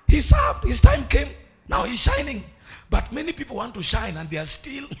 He served, his time came, now he's shining. But many people want to shine and they are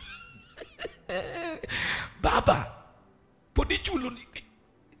still Baba.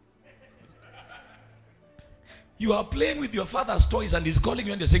 You are playing with your father's toys and he's calling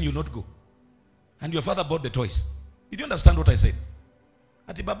you and they're saying you not go. And your father bought the toys. Did you understand what I said?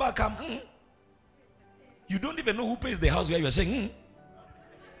 Ati Baba come. You don't even know who pays the house where you are saying.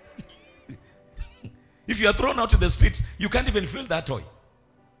 If you are thrown out to the streets, you can't even feel that toy.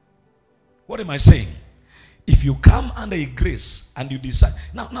 What am I saying? If you come under a grace and you decide.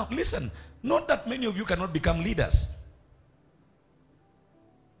 Now listen, not that many of you cannot become leaders.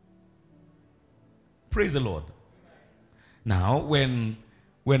 Praise the Lord. Now, when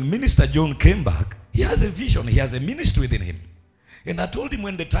Minister John came back, he has a vision, he has a ministry within him. And I told him,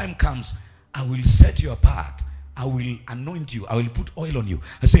 when the time comes, I will set you apart. I will anoint you. I will put oil on you.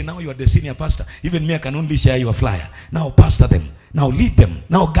 I say, now you are the senior pastor. Even me, I can only share your flyer. Now pastor them. Now lead them.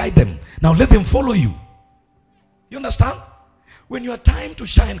 Now guide them. Now let them follow you. You understand? When your time to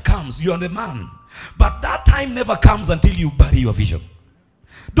shine comes, you are the man. But that time never comes until you bury your vision.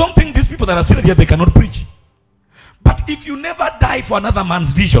 Don't think these people that are sitting here, they cannot preach. But if you never die for another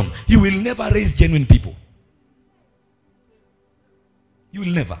man's vision, you will never raise genuine people. You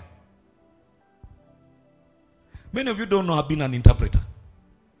will never. Many of you don't know I've been an interpreter.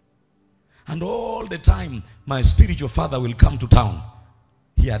 And all the time, my spiritual father will come to town.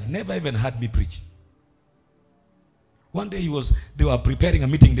 He had never even heard me preach. One day they were preparing a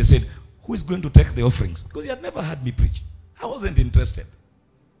meeting. They said, who is going to take the offerings? Because he had never heard me preach. I wasn't interested.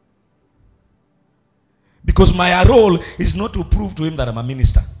 Because my role is not to prove to him that I'm a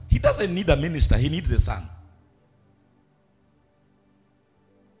minister. He doesn't need a minister. He needs a son.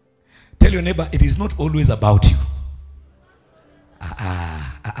 Tell your neighbor, it is not always about you.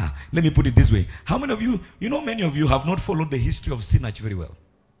 Let me put it this way. How many of you, many of you have not followed the history of Sinach very well.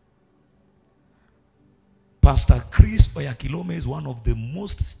 Pastor Chris Oyakilome is one of the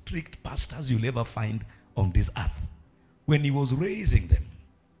most strict pastors you'll ever find on this earth. When he was raising them,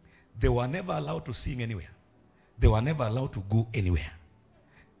 they were never allowed to sing anywhere. They were never allowed to go anywhere.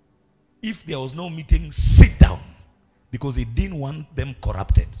 If there was no meeting, sit down. Because he didn't want them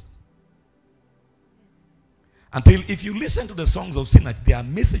corrupted. Until if you listen to the songs of Sinach, they are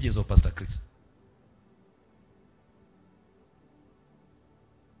messages of Pastor Chris.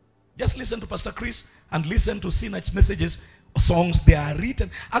 Just listen to Pastor Chris and listen to Sinach messages, songs. They are written.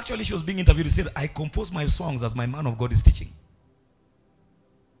 Actually, she was being interviewed. She said, I compose my songs as my man of God is teaching.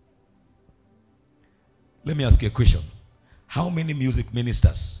 Let me ask you a question. How many music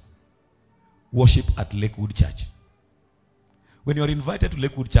ministers worship at Lakewood Church? When you are invited to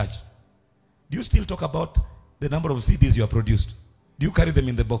Lakewood Church, do you still talk about the number of CDs you have produced? Do you carry them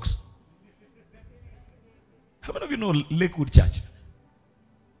in the box? How many of you know Lakewood Church?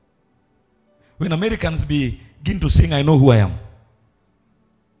 When Americans begin to sing, I know who I am.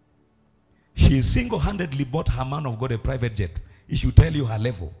 She single-handedly bought her man of God a private jet. He should tell you her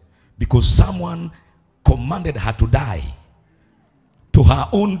level. Because someone commanded her to die to her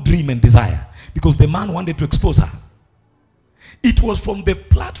own dream and desire. Because the man wanted to expose her. It was from the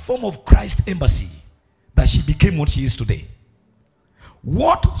platform of Christ Embassy that she became what she is today.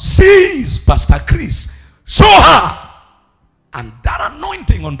 What sees Pastor Chris saw her, and that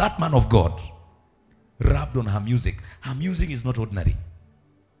anointing on that man of God rubbed on her music. Her music is not ordinary.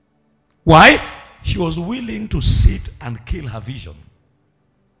 Why? She was willing to sit and kill her vision.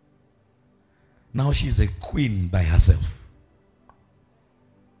 Now she's a queen by herself.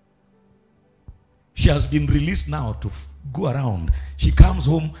 She has been released now to go around. She comes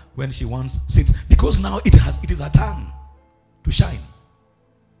home when she wants, sits, because now it is her turn to shine.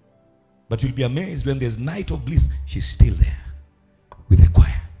 But you'll be amazed when there's night of bliss, she's still there with the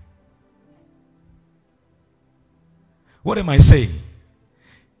choir. What am I saying?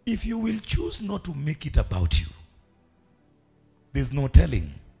 If you will choose not to make it about you, there's no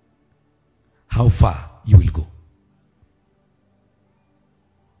telling how far you will go.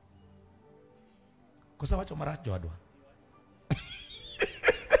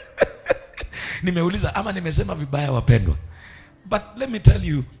 Nimeuliza ama nimesema vibaya wapendwa. But let me tell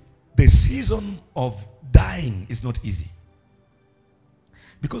you, the season of dying is not easy.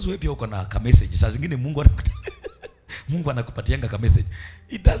 Because wewe pia uko na ka message. Saa zingine Mungu anakupatianga ka message.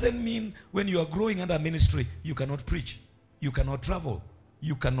 It doesn't mean when you are growing under ministry, you cannot preach. You cannot travel.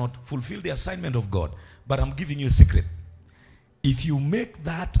 You cannot fulfill the assignment of God. But I'm giving you a secret. If you make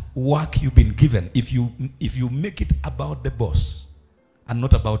that work you've been given, if you make it about the boss and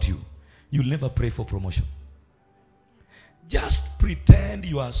not about you, you'll never pray for promotion. Just pretend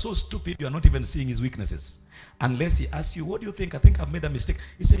you are so stupid you are not even seeing his weaknesses. Unless he asks you, what do you think? I think I've made a mistake.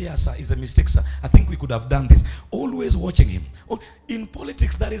 You say, yes, sir, it's a mistake, sir. I think we could have done this. Always watching him. In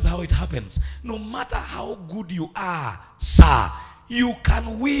politics, that is how it happens. No matter how good you are, sir, you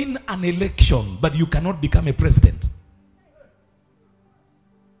can win an election, but you cannot become a president.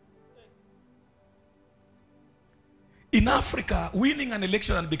 In Africa, winning an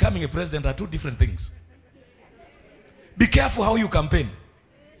election and becoming a president are two different things. Be careful how you campaign.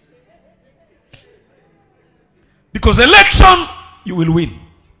 Because election, you will win.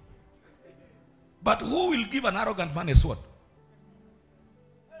 But who will give an arrogant man a sword?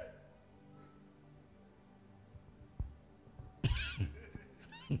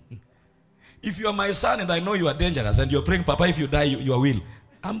 If you are my son and I know you are dangerous and you're praying, Papa, if you die, you will.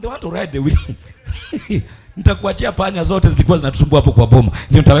 I'm the one to ride the wheel. Nitakuachia panya zote zilikuwa zinatusumbua hapo kwa boma.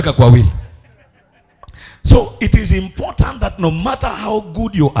 Ndio nitaweka kwa wheel. So it is important that no matter how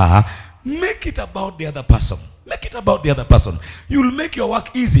good you are, make it about the other person. Make it about the other person. You'll make your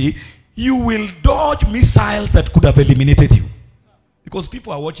work easy. You will dodge missiles that could have eliminated you. Because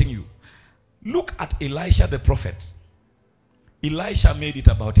people are watching you. Look at Elisha the prophet. Elisha made it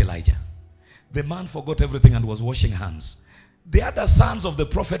about Elijah. The man forgot everything and was washing hands. The other sons of the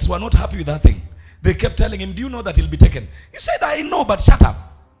prophets were not happy with that thing. They kept telling him, do you know that he'll be taken? He said, I know, but shut up.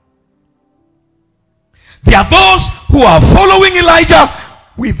 There are those who are following Elijah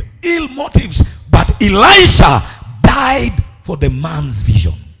with ill motives, but Elisha died for the man's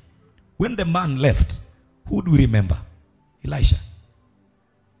vision. When the man left, who do we remember? Elisha.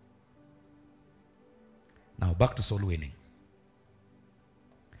 Now back to soul winning.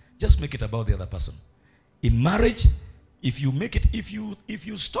 Just make it about the other person. In marriage, if you make it, if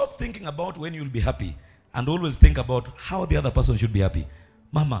you stop thinking about when you'll be happy and always think about how the other person should be happy,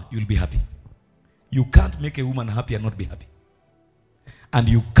 mama, you'll be happy. You can't make a woman happy and not be happy. And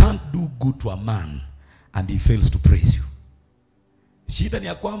you can't do good to a man and he fails to praise you. Shida ni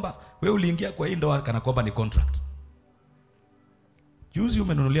ya kwamba wewe uliingia kwa hii ndoa kana kwamba ni contract. Juzi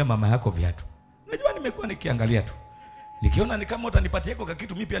umenunulia mama yako viatu. Unajua nimekuwa nikiangalia tu. Nikiona ni kama utanipatia kwa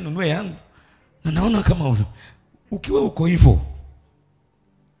kitu mimi pia nunue yangu. Na naona kama ukiwa uko hivyo.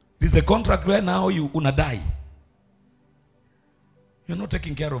 This is a contract where now you unadai. You're not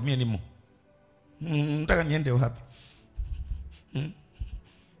taking care of me anymore. Nataka niende wapi?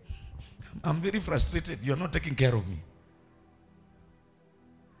 I'm very frustrated. You're not taking care of me.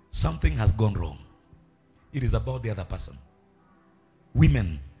 Something has gone wrong. It is about the other person.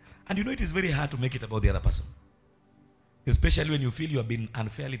 Women. And you know it is very hard to make it about the other person. Especially when you feel you have been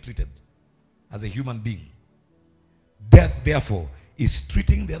unfairly treated as a human being. Death, therefore, is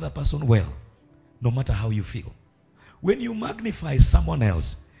treating the other person well, no matter how you feel. When you magnify someone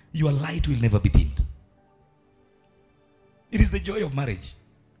else, your light will never be dimmed. It is the joy of marriage.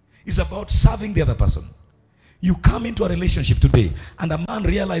 It's about serving the other person. You come into a relationship today and a man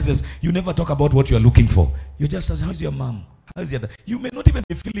realizes you never talk about what you are looking for. You just ask, how's your mom? How's your dad? You may not even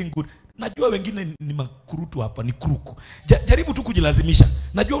be feeling good. Najua wengine ni makurutu hapa, ni kuruku. Jaribu tu kujilazimisha.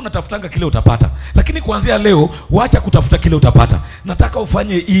 Najua unatafutanga kile utapata. Lakini kuanzia leo, wacha kutafuta kile utapata. Nataka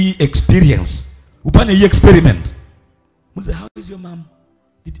ufanye hii experience. Ufanye hii experiment. Say, how is your mom?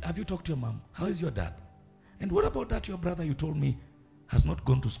 Have you talked to your mom? How is your dad? And what about that your brother you told me has not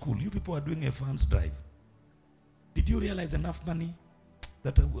gone to school? You people are doing a funds drive. Did you realize enough money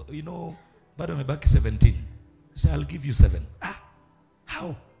that, you know, bado mebaki 17? Say, I'll give you 7.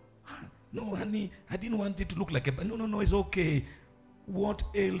 How? No, honey, I didn't want it to look like a... No, it's okay. What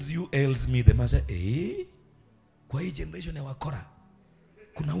ails you ails me. The man said, kwa hii generation ya wakora,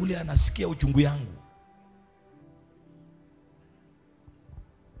 kuna ule anasikia uchungu yangu.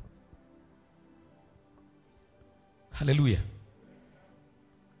 Hallelujah.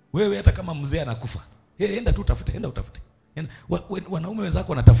 Wewe hata kama mzee anakufa, enda tu utafute, enda utafute. Wanaume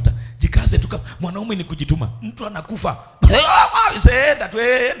wenzako wanatafuta. Jikaze tu, mwanaume ni kujituma. Mtu anakufa.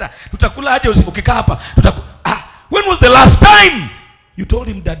 Enda. Tutakula aje ukikaa hapa? When was the last time you told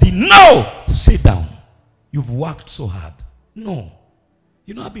him, Daddy, no, sit down. You've worked so hard. No.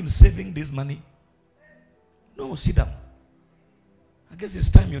 You know I've been saving this money. No, sit down. I guess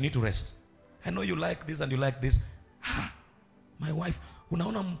it's time you need to rest. I know you like this and you like this. My wife,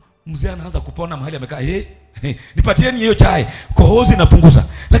 unaona mzee anaanza kupona mahali amekaa, nipatieni hiyo chai, kohozi inapunguza.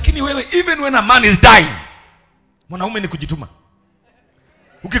 Lakini wewe, even when a man is dying, mwanaume ni kujituma.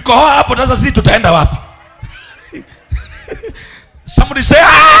 Ukikohoa hapo sasa sisi tutaenda wapi? Somebody say,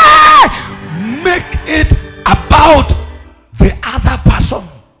 make it about the other person.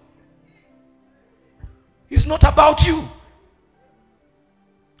 It's not about you.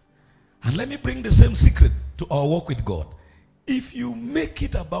 And let me bring the same secret to our walk with God. If you make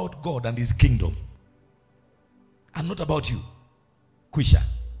it about God and His kingdom and not about you, kwisha.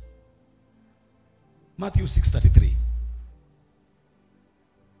 Matthew 6:33.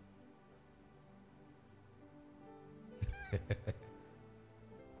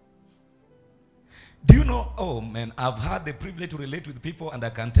 Do you know, oh man, I've had the privilege to relate with people and I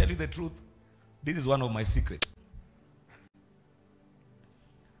can tell you the truth. This is one of my secrets.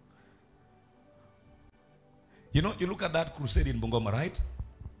 You know, you look at that crusade in Bungoma, right?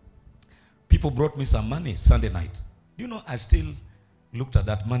 People brought me some money Sunday night. You know, I still looked at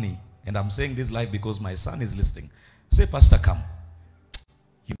that money, and I'm saying this live because my son is listening. Say, Pastor, come.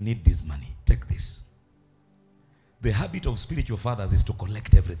 You need this money. Take this. The habit of spiritual fathers is to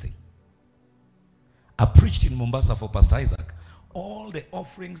collect everything. I preached in Mombasa for Pastor Isaac. All the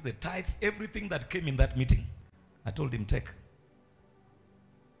offerings, the tithes, everything that came in that meeting, I told him, take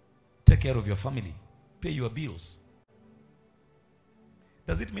care of your family. Pay your bills.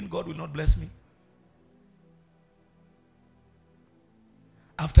 Does it mean God will not bless me?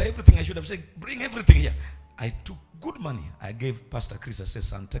 After everything, I should have said, bring everything here. I took good money. I gave Pastor Chris. I said,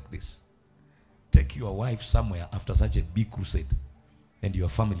 son, take this. Take your wife somewhere after such a big crusade, and your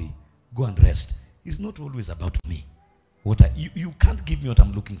family. Go and rest. It's not always about me. You can't give me what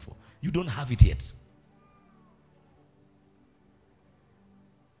I'm looking for. You don't have it yet.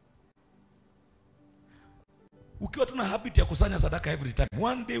 Ukiwa tuna habit ya kusanya sadaka every time,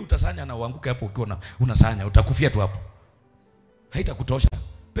 one day utasanya na uanguke hapo ukiwa unasanya, utakufia tu hapo. Haitakutosha.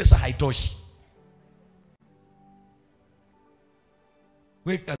 Pesa haitoshi.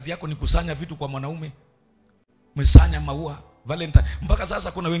 Wewe kazi yako ni kusanya vitu kwa mwanaume. Umesanya maua Valentine. Mpaka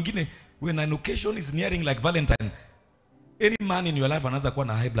sasa kuna wengine, when an occasion is nearing like Valentine, any man in your life anaanza kuwa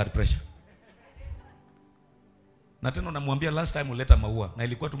na high blood pressure. Na tena unamwambia last time uleta maua, na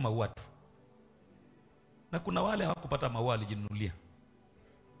ilikuwa tu maua tu. Na kuna wale hawakupata maua alijinunulia.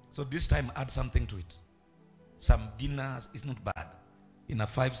 So this time add something to it. Some dinner is not bad. In a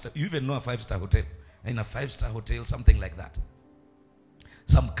 5-star, you even know a 5-star hotel. In a 5-star hotel, something like that.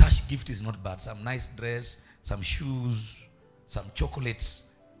 Some cash gift is not bad. Some nice dress, some shoes, some chocolates.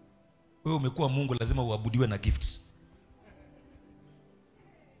 Wewe umekuwa Mungu, lazima uabudiwe na gifts.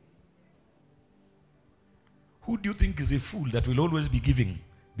 Who do you think is a fool that will always be giving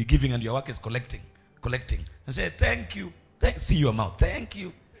and your work is collecting and say thank you, see your mouth, thank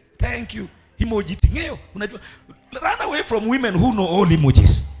you, emoji tingeo. Unajua, run away from women who know all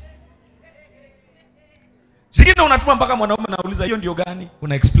emojis. Zingine unatuma mpaka mwanaume anauliza hiyo ndio gani,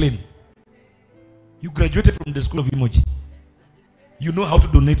 una explain. You graduated from the school of emoji, you know how to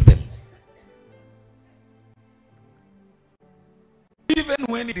donate them. Even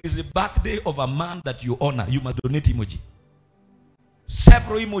when it is a birthday of a man that you honor, you must donate emoji.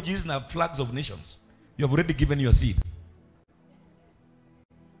 Several emojis and flags of nations. You have already given your seed.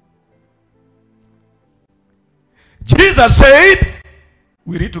 Jesus said,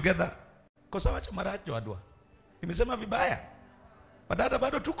 we read together. Kosa wacha maracho adwa. Nimesema vibaya. Badada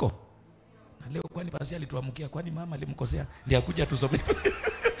bado tuko. Na leo kwani basi alituamkia, kwani mama alimkosea ndiye akuja tusome.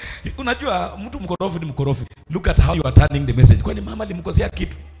 Unajua mtu mkorofi ni mkorofi. Look at how you are turning the message. Kwani mama alimkosea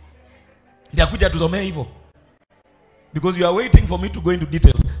kitu ndiye akuja tusomee hivyo. Because you are waiting for me to go into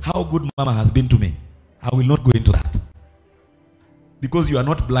details how good mama has been to me. I will not go into that. Because you are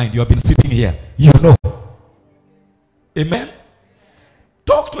not blind. You have been sitting here. You know. Amen.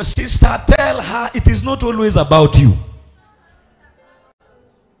 Talk to a sister. Tell her it is not always about you.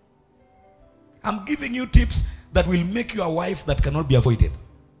 I'm giving you tips that will make you a wife that cannot be avoided.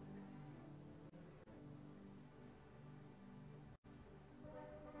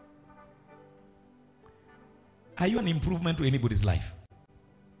 Are you an improvement to anybody's life?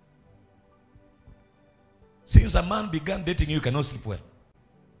 Since a man began dating you, cannot sleep well.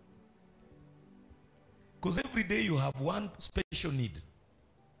 Because every day you have one special need.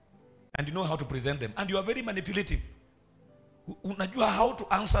 And you know how to present them. And you are very manipulative. Unajua how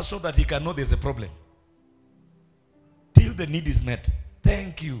to answer so that he can know there's a problem. Till the need is met.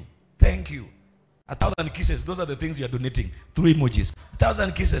 Thank you. 1,000 kisses. Those are the things you are donating through emojis.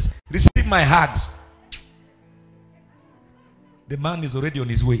 1,000 kisses. Receive my hugs. The man is already on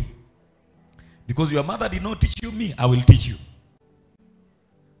his way. Because your mother did not teach you me, I will teach you.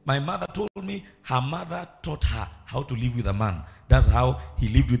 My mother told me her mother taught her how to live with a man. That's how he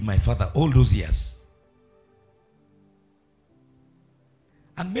lived with my father all those years.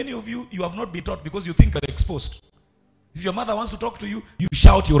 And many of you, you have not been taught because you think you're exposed. If your mother wants to talk to you, you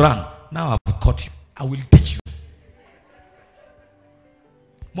shout, you run. Now I've caught you. I will teach you.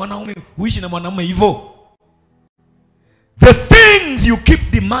 Mwanaume huishi na mwanaume hivyo. The things you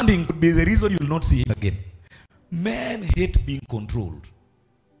keep demanding could be the reason you will not see him again. Men hate being controlled.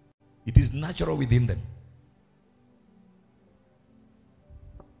 It is natural within them.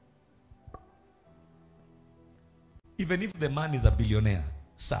 Even if the man is a billionaire,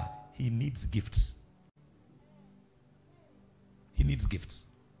 sir, he needs gifts. He needs gifts.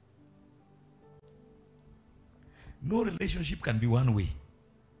 No relationship can be one way.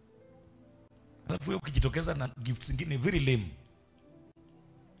 Alafu ukijitokeza na gifts zingine very lame.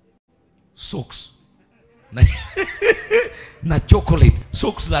 Socks. na, na chocolate.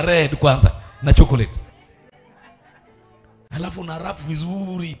 Socks za red kwanza na chocolate. Alafu na wrap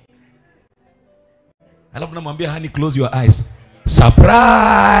vizuri. Alafu namwambia honey, close your eyes.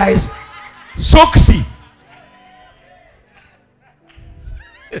 Surprise! Soksi.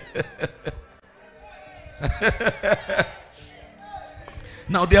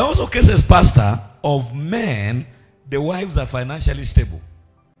 Now there are also cases, pastor, of men, the wives are financially stable.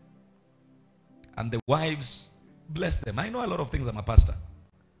 And the wives bless them. I know a lot of things. I'm a pastor.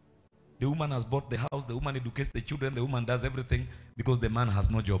 The woman has bought the house, the woman educates the children, the woman does everything because the man has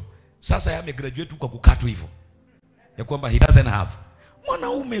no job. Sasa yame graduate kwa kukatu hivyo. Ya kwamba he doesn't have.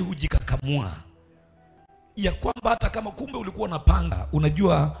 Mwanaume hujikakamua. Ya kwamba hata kama kumbe ulikuwa unapanga,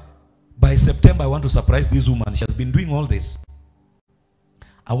 unajua by September I want to surprise this woman. She has been doing all this.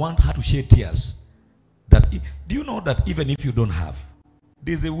 I want her to shed tears. Do you know that even if you don't have,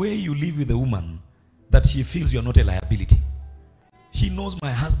 there's a way you live with a woman that she feels you are not a liability. She knows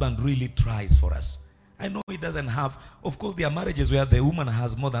my husband really tries for us. I know he doesn't have. Of course, there are marriages where the woman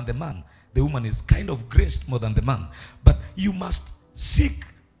has more than the man. The woman is kind of graced more than the man. But you must seek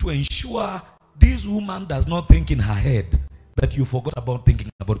to ensure this woman does not think in her head that you forgot about thinking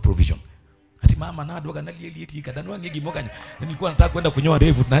about provision. Ati mama na doga na lieli kadanwa ngigi moka nilikuwa nataka kwenda kunyoa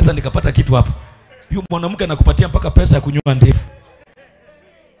ndevu, naweza nikapata kitu hapo. Huyo mwanamke anakupatia mpaka pesa ya kunyoa ndevu.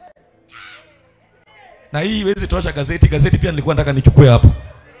 Na hii iweze tosha gazeti. Gazeti pia nilikuwa nataka nichukue hapo.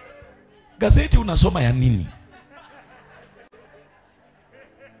 Gazeti unasoma ya nini?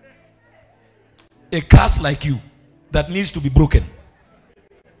 A curse like you that needs to be broken.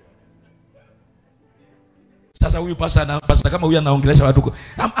 Sasa huyu pastor kama huyu anaongelesha watu.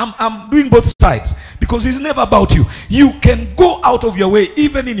 I'm doing both sides because it's never about you. You can go out of your way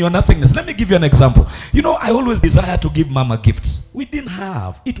even in your nothingness. Let me give you an example. You know, I always desire to give mama gifts. We didn't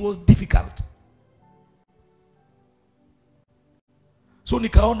have. It was difficult. So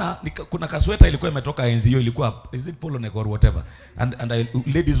nikaona kuna kasweta ilikuwa imetoka enzi hiyo, ilikuwa is it polo neck or whatever, and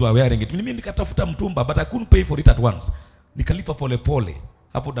ladies were wearing it. Mimi nikatafuta mtumba but I couldn't pay for it at once. Nikalipa pole pole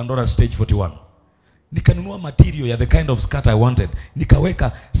hapo Dandora stage 41. Nikanunua material ya the kind of skirt I wanted.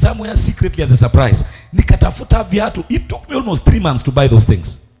 Nikaweka somewhere secretly as a surprise. Nikatafuta viatu. It took me almost 3 months to buy those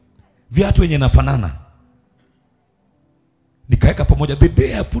things. Viatu yenye nafanana. Nikaweka pamoja. The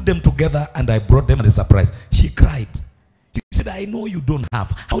day I put them together and I brought them as a surprise, she cried. She said, I know you don't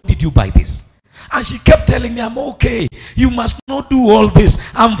have. How did you buy this? And she kept telling me, I'm okay. You must not do all this.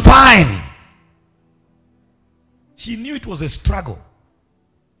 I'm fine. She knew it was a struggle.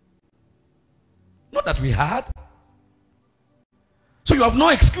 Not that we had. So you have no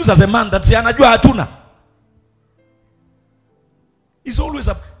excuse as a man that say, anajua hatuna. It's always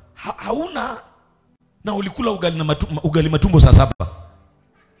a, hauna na ulikula ugali matumbo saa 7.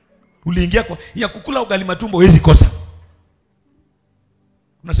 Uliingia kwa ya kukula ugali matumbo huwezi kosa.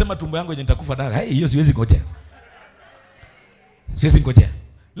 Unasema tumbo yangu yenye nitakufa nayo. Hey, hiyo siwezi ngojea. Siwezi ngojea.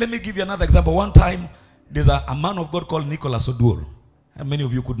 Let me give you another example. One time there's a man of God called Nicholas Oduor. And many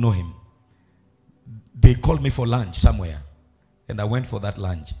of you could know him. They called me for lunch somewhere. And I went for that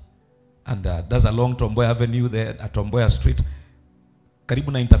lunch. And there's a long Tomboya Avenue there at Tomboya Street.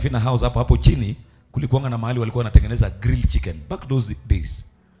 Karibu na Interfina House hapo chini. Kulikuanga na mahali walikuwa wanatengeneza grilled chicken. Back those days.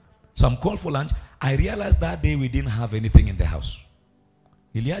 So I'm called for lunch. I realized that day we didn't have anything in the house.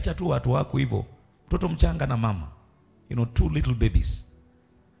 Niliacha tu watu wako hivyo. Mtoto mchanga na mama. You know, 2 little babies.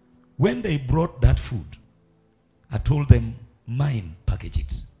 When they brought that food, I told them, mine, package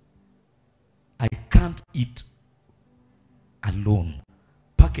it. I can't eat alone.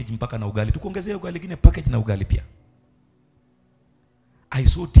 Package mpaka na ugali. Tukuongezea ugali gine, package na ugali pia. I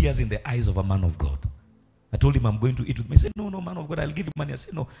saw tears in the eyes of a man of God. I told him I'm going to eat with me. He said, no, man of God, I'll give you money. I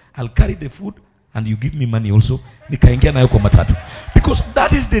said, no, I'll carry the food and you give me money also. Nikaingia nayo kwa matatu. Because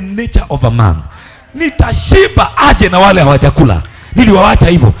that is the nature of a man. Nitashiba aje na wale hawajakula. Niliwaacha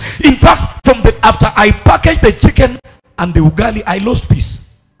hivyo. In fact, after I packaged the chicken and the ugali, I lost peace.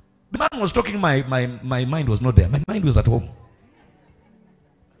 The man was talking, my mind was not there. My mind was at home.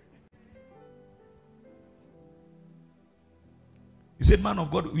 He said, man of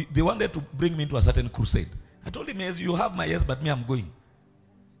God, they wanted to bring me into a certain crusade. I told him, yes, you have my yes, but me, I'm going.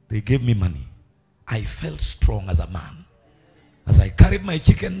 They gave me money. I felt strong as a man. As I carried my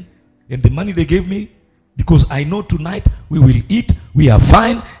chicken and the money they gave me, because I know tonight we will eat, we are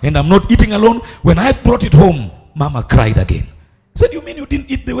fine, and I'm not eating alone. When I brought it home, Mama cried again. I said, you mean you didn't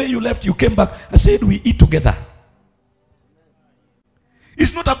eat the way you left? You came back. I said, we eat together.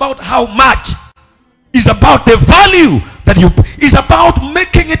 It's not about how much. It's about the value that you... It's about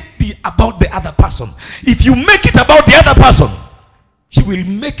making it be about the other person. If you make it about the other person, she will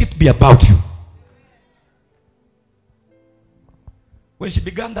make it be about you. when she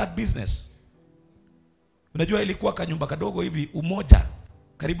began that business. Unajua ilikuwa kanyumba kadogo hivi Umoja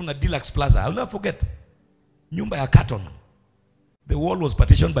karibu na Deluxe Plaza. I'll never forget. Nyumba ya carton. The wall was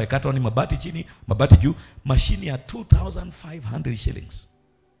partitioned by carton, mabati chini, mabati juu, mashini ya 2,500 shillings.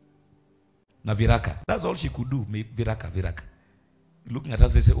 Na viraka. That's all she could do, viraka. Looking at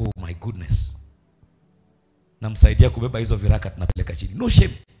us, they say, oh my goodness. Namsaidia kubeba hizo viraka, tunapeleka chini. No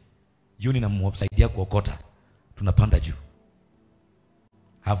shame. Juni namsaidia kuokota. Tunapanda juu.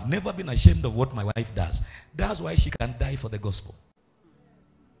 I've never been ashamed of what my wife does. That's why she can die for the gospel.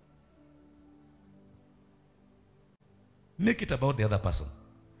 Make it about the other person.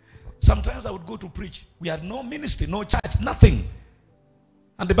 Sometimes I would go to preach. We had no ministry, no church, nothing.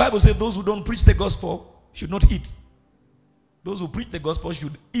 And the Bible says those who don't preach the gospel should not eat. Those who preach the gospel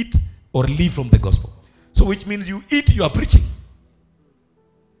should eat or live from the gospel. So which means you eat, you are preaching.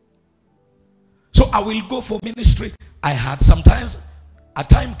 So I will go for ministry. I had sometimes, a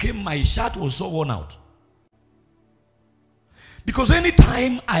time came my shirt was so worn out. Because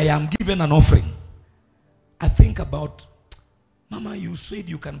anytime I am given an offering, I think about, Mama, you said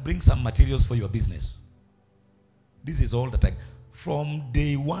you can bring some materials for your business. This is all the time. From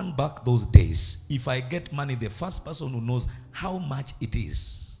day one back those days, if I get money, the first person who knows how much it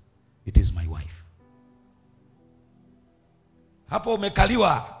is my wife. Hapo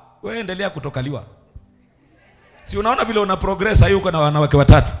umekaliwa, wewe endelea kutokaliwa. Si unaona vile una progress hayo uko na wanawake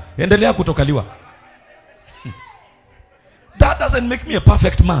watatu. Endelea kutokaliwa. That doesn't make me a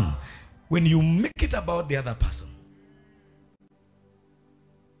perfect man. When you make it about the other person,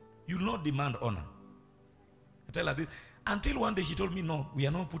 you will not demand honor. I tell her this. Until one day she told me, no, we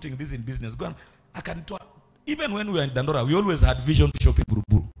are not putting this in business. Go on. I can talk. Even when we were in Dandora, we always had vision shopping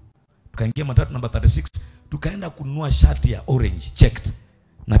Buruburu. Tukaingia matatu number 36. Tukaenda kununua shati ya orange checked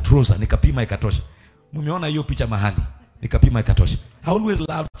na trouser, nikapima ikatosha. Mumeona hiyo picha mahali, nikapima ikatosha. I always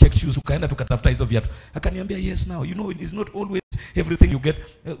loved checked shoes. Tukaenda tukatafuta hizo viatu. Akaniambia, yes, now you know it's not always everything you get.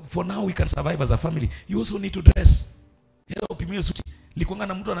 For now we can survive as a family. You also need to dress. Hello, upimie suti. Likuanga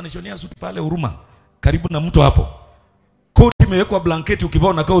na mtu ananishonea suti pale Huruma, karibu na mtu hapo. Koti imewekwa blanketi, ukivaa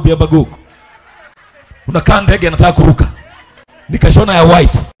unakaa udhiaba goko. Unakaa ndege anataka kuruka. Nikashona ya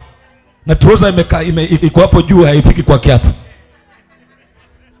white. Na trouser iko hapo juu haipiki kwa kiatu.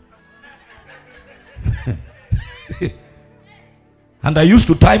 And I used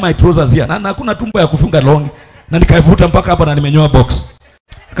to tie my trousers here. Na hakuna tumbo ya kufunga long. Na nikaivuta mpaka hapa na nimenyoa box.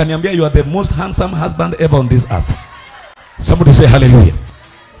 Akaniambia, you are the most handsome husband ever on this earth. Somebody say hallelujah.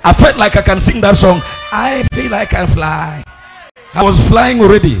 I felt like I can sing that song. I feel like I can fly. I was flying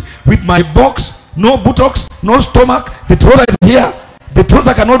already with my box, no buttocks, no stomach. The trouser is here. The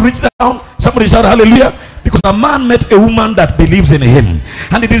trouser cannot reach down. Somebody shout hallelujah. Because a man met a woman that believes in him.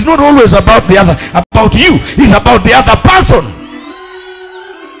 And it is not always about the other, about you. It's about the other person.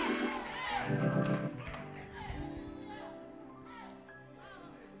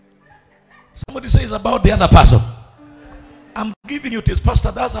 Somebody says about the other person. I'm giving you this,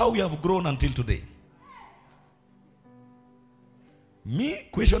 Pastor. That's how we have grown until today. Me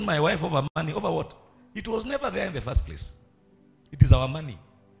question my wife over money. Over what? It was never there in the first place. It is our money.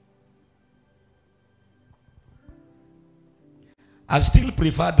 I still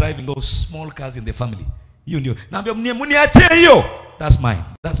prefer driving those small cars in the family. You know. That's mine.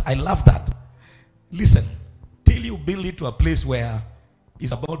 I love that. Listen, till you build it to a place where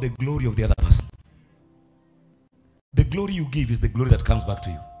it's about the glory of the other person. The glory you give is the glory that comes back to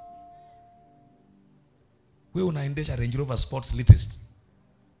you. Wewe unaendesha Range Rover Sports latest.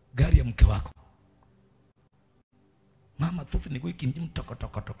 Gari ya mke wako. Mama tufu ni kwa kinjim toko.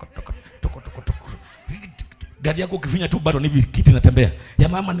 Gari yako ukifinya tu button hivi kiti inatembea. Ya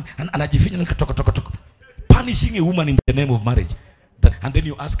mama anajifinya ni toko. Punishing a woman in the name of marriage. And then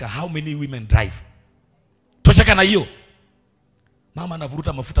you ask her how many women drive. Tosheka na hiyo. Mama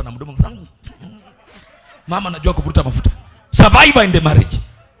anavuruta mafuta na mdomo. Mama anajua kuvuruta mafuta. Survivor in the marriage.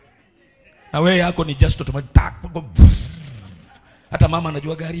 Na wewe yako ni just automatic. Hata mama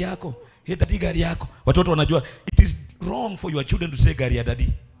anajua gari yako. Hey daddy, gari yako. Watoto wanajua. It is wrong for your children to say gari ya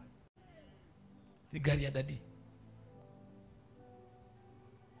daddy. Ni gari ya daddy.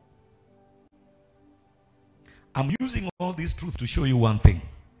 I'm using all this truth to show you one thing.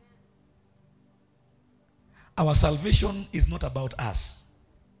 Our salvation is not about us.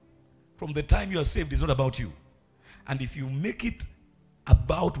 From the time you are saved, it's not about you. And if you make it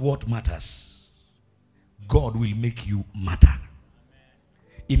about what matters, God will make you matter.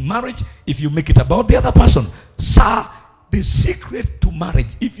 In marriage, if you make it about the other person, sir, the secret to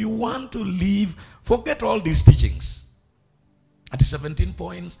marriage, if you want to live, forget all these teachings. At 17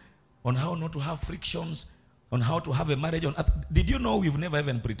 points on how not to have frictions, on how to have a marriage on earth. Did you know we've never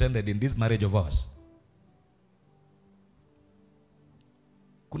even pretended in this marriage of ours?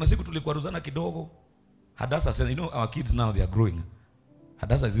 Kuna siku tulikwaruzana kidogo. Hadassah said, you know, our kids now, they are growing.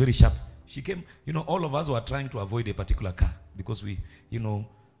 Hadassah is very sharp. She came, you know, all of us were trying to avoid a particular car because we, you know,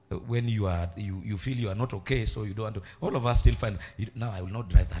 when you feel you are not okay, so you don't want to. All of us still find, now I will not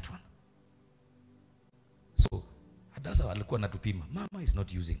drive that one. So Hadassah alikuwa natupima. Mama is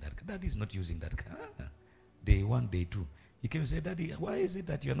not using that car. Daddy is not using that car. Day 1, day 2. He came and said, Daddy, why is it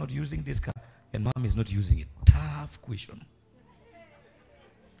that you are not using this car and Mom is not using it? Tough question.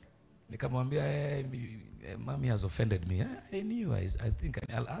 Nikamwambia, Mommy has offended me. I knew. I think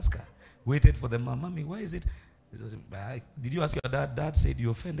I'll ask her. Waited for the mom. Mommy, why is it? Did you ask your dad? Dad said you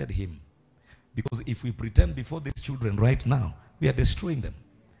offended him. Because if we pretend before these children right now, we are destroying them.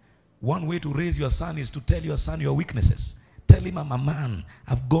 One way to raise your son is to tell your son your weaknesses. Tell him, I'm a man.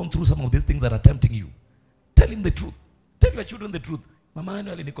 I've gone through some of these things that are tempting you. Tell him the truth. Tell your children the truth. Mama,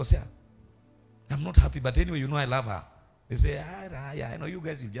 I'm not happy, but anyway, you know I love her. They say, I know you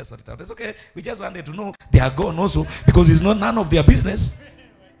guys will just sort it out. It's okay. We just wanted to know they are gone also because it's not none of their business.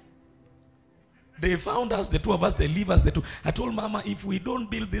 They found us, the two of us, they leave us. I told Mama, if we don't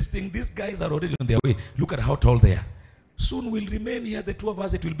build this thing, these guys are already on their way. Look at how tall they are. Soon we'll remain here, the two of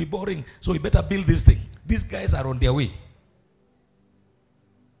us, it will be boring. So we better build this thing. These guys are on their way.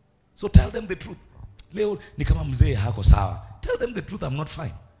 So tell them the truth. Leo, ni kama mzee hako sawa. Tell them the truth, I'm not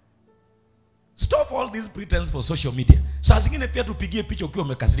fine. Stop all these pretense for social media. Saa zingine pia tupigie picha ukiwa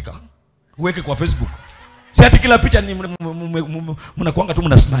umekasirika. Uweke kwa Facebook. Si ati kila picha ni mnakuanga tu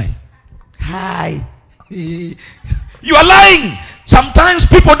mna smile. Hi. You are lying. Sometimes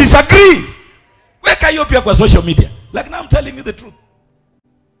people disagree. Weka hiyo pia kwa social media. Like now I'm telling you the truth.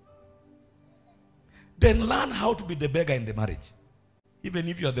 Then learn how to be the beggar in the marriage. Even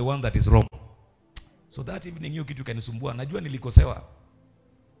if you are the one that is wrong. So that evening hiyo kitu kanisumbua. Najua nilikosewa.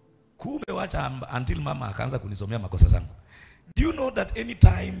 Kumbe wacha until mama akaanza kunisomea makosa zangu. Do you know that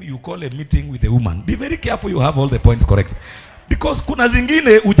anytime you call a meeting with a woman, be very careful you have all the points correct. Because kuna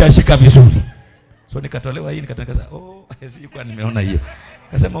zingine hujashika vizuri. So nikatolewa hii nikasema, oh, sikuwa nimeona hiyo.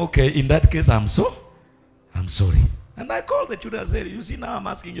 Kasema, okay, in that case I'm sorry. And I called the children and said, you see now I'm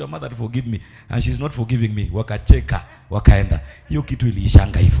asking your mother to forgive me and she's not forgiving me. Wakacheka, wakaenda. Hiyo kitu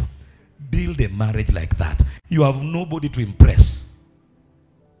iliishanga hivyo. Build a marriage like that. You have nobody to impress.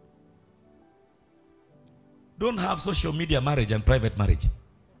 Don't have social media marriage and private marriage.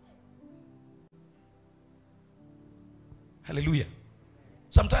 Hallelujah.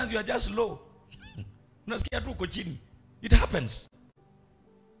 Sometimes you are just low. Unasikia tu uko chini. It happens.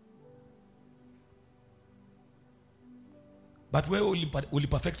 But where will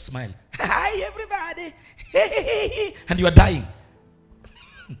perfect smile? Hi everybody. And you are dying.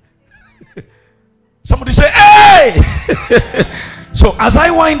 Somebody say, hey! So as I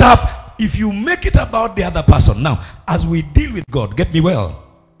wind up, if you make it about the other person, now, as we deal with God, get me well,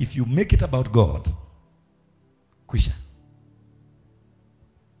 if you make it about God, kwisha.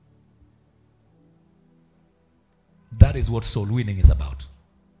 That is what soul winning is about.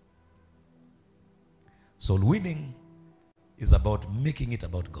 Soul winning is about making it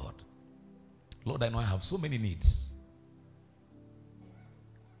about God. Lord, I know I have so many needs.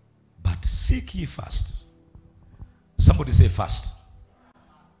 But seek ye first. Somebody say first.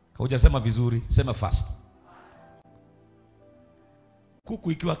 Hujasema vizuri, sema fast.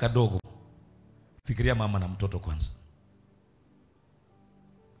 Kuku ikiwa kadogo, fikiria mama na mtoto kwanza.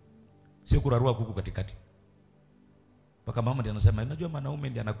 Sio kurarua kuku katikati. Paka mama ndiye anasema, unajua mwanaume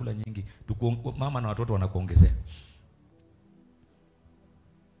ndiye anakula nyingi, mama na watoto wanakuongezea.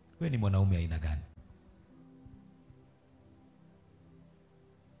 Wewe ni mwanaume aina gani?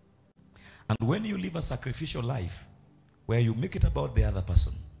 And when you live a sacrificial life where you make it about the other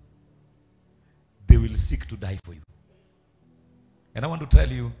person, they will seek to die for you. And I want to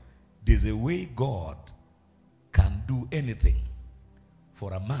tell you, there's a way God can do anything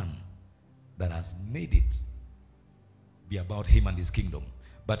for a man that has made it be about him and his kingdom.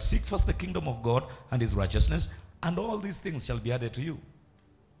 But seek first the kingdom of God and his righteousness, and all these things shall be added to you.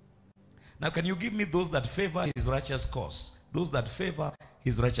 Now, can you give me those that favor his righteous cause? Those that favor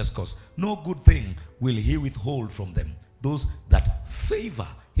his righteous cause. No good thing will he withhold from them. Those that favor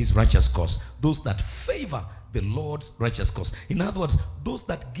his righteous cause. Those that favor the Lord's righteous cause. In other words, those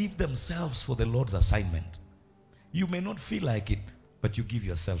that give themselves for the Lord's assignment. You may not feel like it, but you give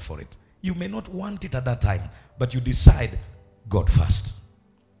yourself for it. You may not want it at that time, but you decide, God first.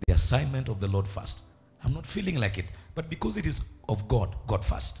 The assignment of the Lord first. I'm not feeling like it, but because it is of God, God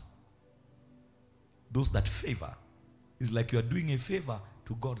first. Those that favor is like you are doing a favor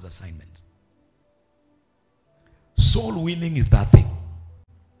to God's assignment. Soul winning is that thing.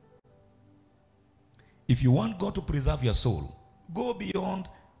 If you want God to preserve your soul, go beyond,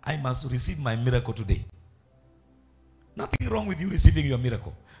 I must receive my miracle today. Nothing wrong with you receiving your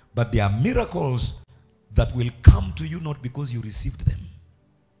miracle. But there are miracles that will come to you not because you received them.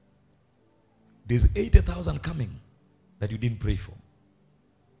 There's 80,000 coming that you didn't pray for.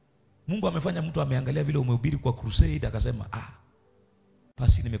 Mungu amefanya mtu ameangalia vile umehubiri kwa crusade akasema,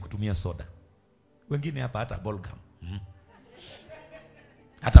 basi nimekutumia soda. Wengine hapa hata bolgam.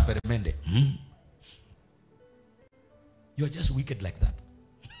 Hata peremende. You are just wicked like that.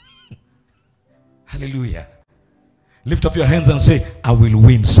 Hallelujah. Lift up your hands and say, I will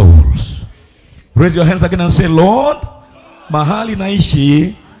win souls. Raise your hands again and say, Lord, mahali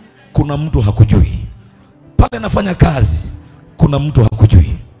naishi kuna mtu hakujui. Pale nafanya kazi kuna mtu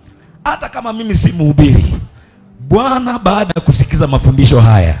hakujui. Hata kama mimi si mhubiri, Bwana baada ya kusikiza mafundisho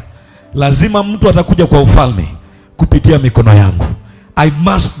haya, lazima mtu atakuja kwa ufalme kupitia mikono yangu. I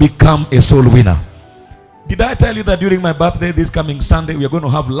must become a soul winner. Did I tell you that during my birthday this coming Sunday we are going to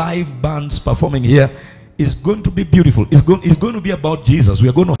have live bands performing here? It's going to be beautiful. It's going to be about Jesus. We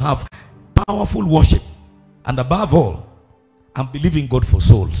are going to have powerful worship. And above all, I'm believing God for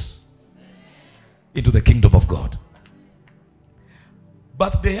souls into the kingdom of God.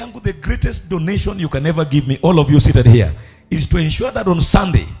 Birthday yangu, the greatest donation you can ever give me, all of you seated here, is to ensure that on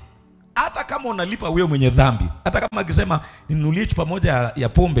Sunday, hata kama unalipa wewe mwenye dhambi, hata kama akisema ninunulie chupa moja ya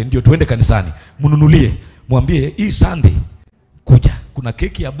pombe ndio tuende kanisani, mnunulie, mwambie hii Sunday kuja. Kuna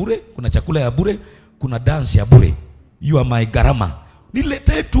keki ya bure, kuna chakula ya bure, kuna dance ya bure. You are my gharama.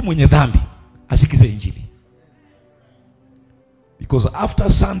 Niletee tu mwenye dhambi asikize injili. Because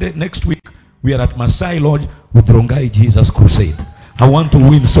after Sunday next week we are at Masai Lodge with Rongai Jesus Crusade. I want to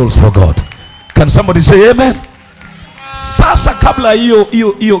win souls for God. Can somebody say amen? Sasa kabla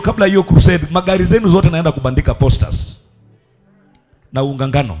hiyo crusade, magari zenu zote naenda kubandika posters na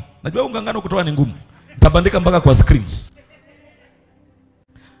ungangano. Najua ungangano kutoa ni ngumu. Tabandika mpaka kwa screens.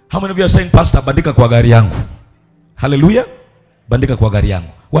 How many of you are saying, Pastor, bandika kwa gari yangu? Hallelujah. Bandika kwa gari yangu.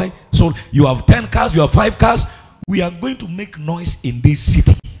 Why? So you have 10 cars, you have 5 cars. We are going to make noise in this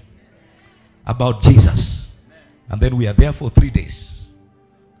city about Jesus. And then we are there for 3 days.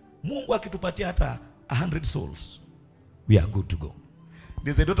 Mungu akitupatia hata 100 souls, we are good to go.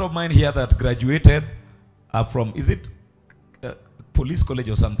 There's a daughter of mine here that graduated from, is it police college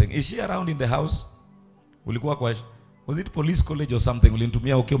or something? Is she around in the house? Ulikuwa kwa, was it police college or something?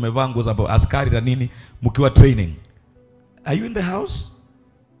 Ulinitumia ukiwa umevaa nguo za askari na nini mkiwa training. Are you in the house?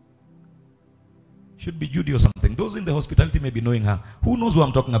 Should be Judy or something. Those in the hospitality may be knowing her. Who knows who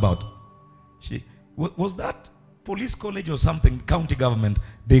I'm talking about? She was that police college or something, county government.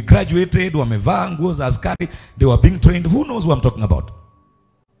 They graduated, wamevaa nguo za askari, they were being trained. Who knows who I'm talking about?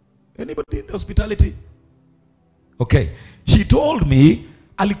 Anybody in the hospitality? Okay. She told me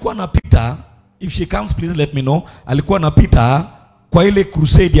alikuwa napita, if she comes please let me know, alikuwa napita kwa ile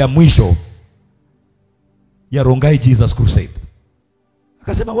crusade ya mwisho ya Rongai Jesus Crusade.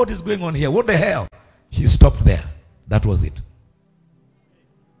 Akasema, what is going on here? What the hell? She stopped there. That was it.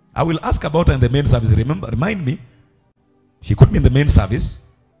 I will ask about her in the main service. Remind me. She could be in the main service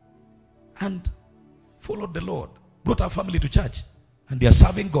and followed the Lord. Brought her family to church. And they are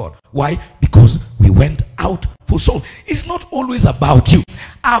serving God. Why? Because we went out for soul. It's not always about you.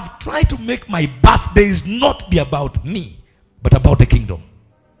 I've tried to make my birthdays not be about me, but about the kingdom.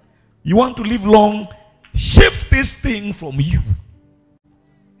 You want to live long? Shift this thing from you.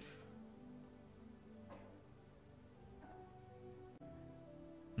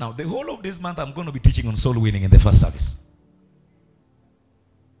 Now, the whole of this month, I'm going to be teaching on soul winning in the first service.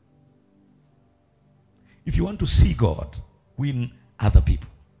 If you want to see God win other people,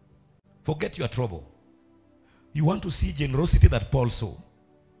 forget your trouble. You want to see generosity that Paul saw,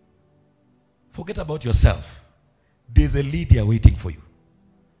 forget about yourself. There's a lead here waiting for you.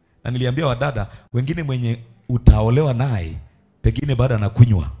 Na niliambia wadada, wengine mwenye utaolewa naye, pengine baada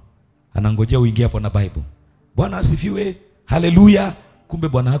anakunywa, anangojea uingie hapo na Bible. Bwana asifiwe, haleluya. Kumbe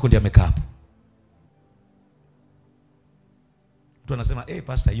bwana wako ndiye amekaa hapo. Mtu anasema,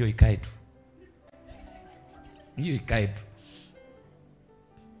 pastor, hiyo ikae tu. Hiyo ikae tu.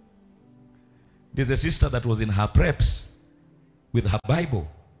 There's a sister that was in her preps with her Bible.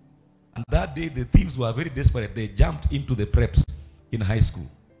 And that day the thieves were very desperate. They jumped into the preps in high school.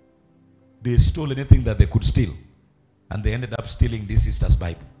 They stole anything that they could steal. And they ended up stealing this sister's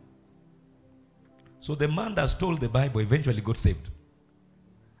Bible. So the man that stole the Bible eventually got saved.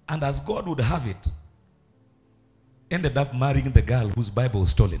 And as God would have it, ended up marrying the girl whose Bible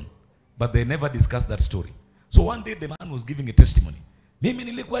was stolen. But they never discussed that story. So one day the man was giving a testimony. Mimi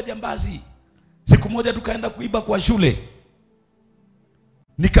nilikuwa jambazi. Siku moja tukaenda kuiba kwa shule,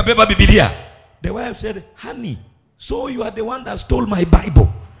 nikabeba Biblia. The wife said, honey, so you are the one that stole my Bible.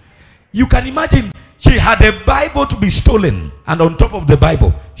 You can imagine, she had a Bible to be stolen, and on top of the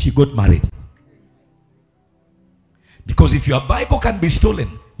Bible, she got married. Because if your Bible can be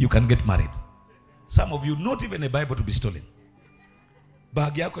stolen, you can get married. Some of you, not even a Bible to be stolen.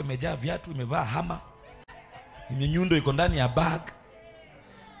 Bag yako imejaa viatu, imevaa hama, nyundo iko ndani ya bag,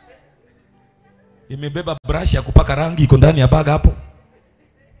 imebeba brush ya kupaka rangi iko ndani ya bag hapo.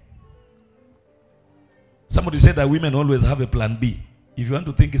 Somebody said that women always have a plan B. If you want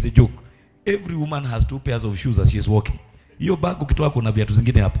to think it's a joke, every woman has 2 pairs of shoes as she is walking. Hiyo bag ukitoa kuna viatu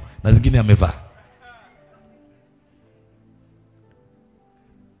zingine hapo na zingine amevaa.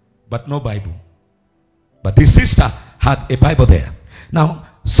 But no Bible. But this sister had a Bible there. Now,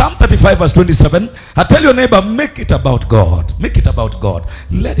 Psalm 35 verse 27, I tell your neighbor, make it about God. Make it about God.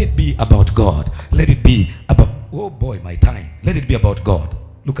 Let it be about God. Let it be about, oh boy, my time. Let it be about God.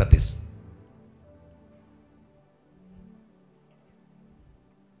 Look at this.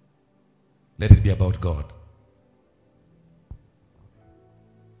 Let it be about God.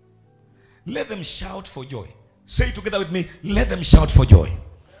 Let them shout for joy. Say it together with me. Let them shout for joy.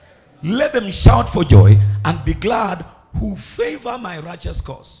 Let them shout for joy and be glad who favor my righteous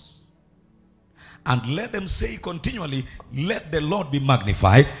cause. And let them say continually, let the Lord be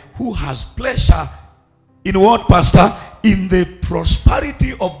magnified, who has pleasure in what, Pastor? In the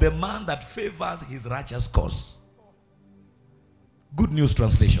prosperity of the man that favors his righteous cause. Good News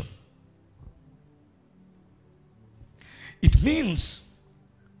Translation. It means,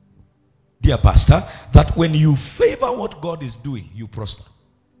 dear pastor, that when you favor what God is doing, you prosper.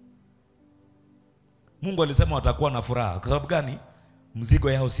 Mungu alisema watakuwa na furaha. Kwa sababu gani?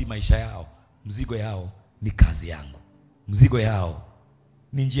 Mzigo yao si maisha yao. Mzigo yao ni kazi yangu. Mzigo yao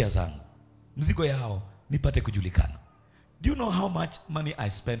ni njia zangu. Mzigo yao nipate kujulikana. Do you know how much money I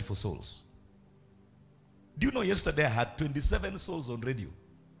spent for souls? Do you know yesterday I had 27 souls on radio?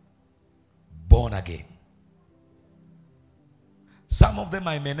 Born again. Some of them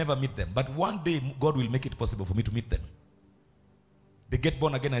I may never meet them, but one day God will make it possible for me to meet them. They get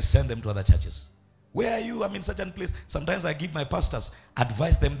born again, I send them to other churches. Where are you? I'm in such a place. Sometimes I give my pastors,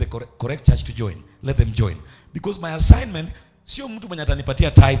 advise them the correct church to join. Let them join. Because my assignment, sio mtu mwenye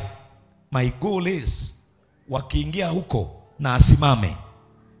atanipatia tithe. My goal is, wakiingia huko na asimame.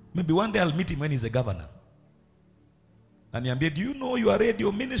 Maybe one day I'll meet him when he's a governor. And niambie, do you know your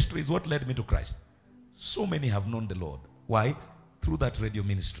radio ministry is what led me to Christ? So many have known the Lord. Why? Through that radio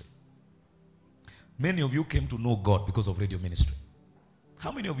ministry. Many of you came to know God because of radio ministry.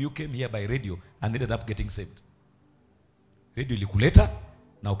 How many of you came here by radio and ended up getting saved? Radio ilikuleta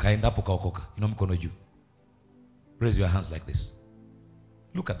na ukaenda hapo kaokoka. Inua mkono juu. Raise your hands like this.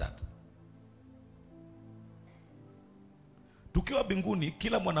 Look at that. Tukiwa mbinguni,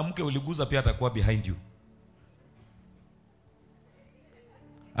 kila mwanamke uliguza pia atakuwa behind you.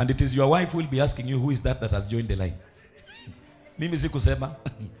 And it is your wife who will be asking you, who is that has joined the line? Mimi sikusema.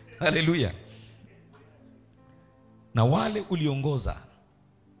 Hallelujah. Na wale uliongoza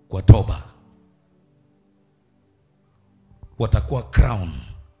kwa toba watakuwa crown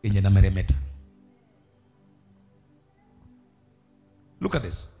yenye nameremeta. Look at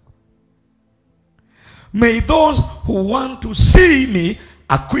this. May those who want to see me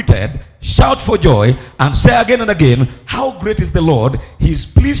acquitted shout for joy and say again and again, how great is the Lord. He is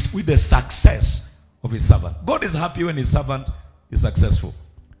pleased with the success of his servant. God is happy when his servant is successful.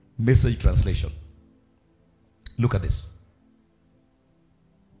 Message translation. Look at this.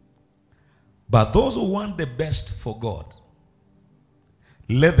 But those who want the best for God,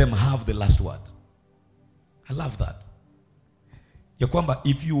 let them have the last word. I love that. Ya kwamba,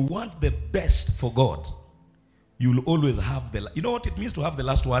 if you want the best for God, you'll always have the, you know what it means to have the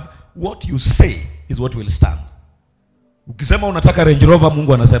last word? What you say is what will stand. Ukisema unataka Range Rover,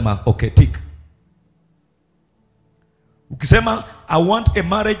 Mungu anasema, okay, tick. Ukisema, I want a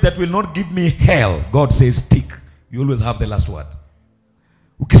marriage that will not give me hell, God says tick. You always have the last word.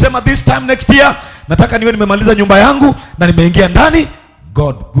 Ukisema this time next year, nataka niwe nimemaliza nyumba yangu na nimeingia ndani,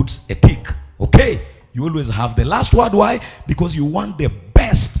 God puts a tick. Okay? You always have the last word. Why? Because you want the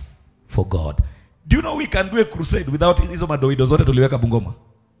best for God. Do you know we can do a crusade without hizo madoido zote tuliweka Bungoma?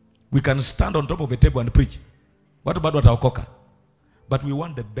 We can stand on top of a table and preach. Watu bado wataokoka. But we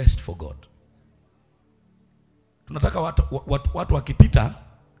want the best for God. Tunataka watu wakipita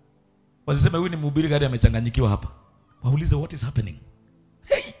wasiseme huyu ni mhubiri gani amechanganyikiwa hapa. Waulize what is happening.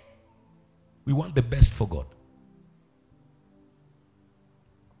 Hey! We want the best for God.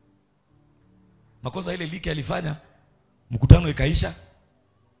 Makosa ile Liki alifanya, mkutano ikaisha,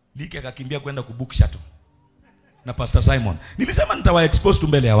 Liki akakimbia kwenda kubook shuttle na Pastor Simon. Nilisema nitawa expose tu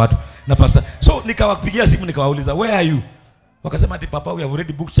mbele ya watu na pastor. So nikawapigia simu nikawauliza, where are you? Wakasema ati papa, we have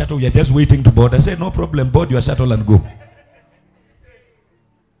already booked shuttle, we are just waiting to board. I said no problem, board your shuttle and go.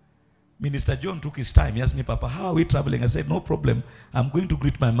 Minister John took his time. He asked me, Papa, how are we traveling? I said no problem, I'm going to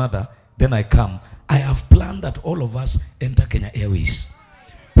greet my mother, then I come. I have planned that all of us enter Kenya Airways.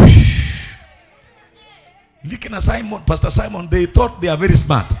 Liki na Simon, Pastor Simon, they thought they are very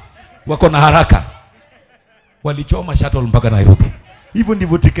smart. Wako na haraka. Walichoma shuttle mpaka Nairobi. Hivyo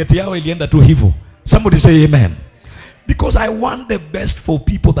ndivyo tiketi yao ilienda tu hivyo. Somebody say amen. Because I want the best for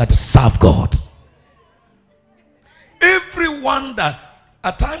people that serve God. Everyone that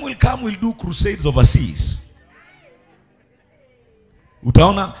a time will come will do crusades overseas.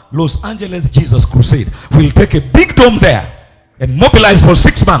 Utaona Los Angeles Jesus Crusade. We'll take a big dome there and mobilize for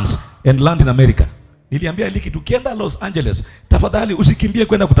 6 months and land in America. Niliambia Liki, tukienda Los Angeles, tafadhali usikimbie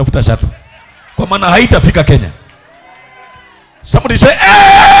kwenda kutafuta shuttle. Kwa maana haitafika Kenya. Somebody say,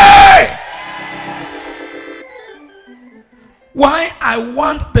 hey! Why? I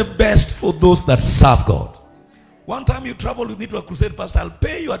want the best for those that serve God. One time you travel with me to a crusade, Pastor, I'll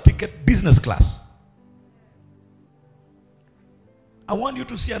pay you a ticket business class. I want you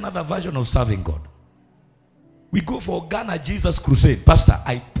to see another version of serving God. We go for Ghana Jesus Crusade. Pastor,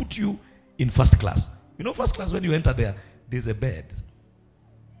 I put you in first class. You know first class, when you enter there, there's a bed.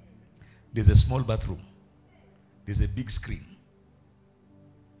 There's a small bathroom. There's a big screen.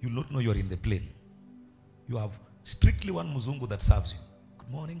 You'll not know you're in the plane. You have strictly one mzungu that serves you. Good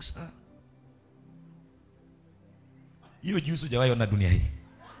morning, sir. Hiyo juice hujawahi ona dunia hii.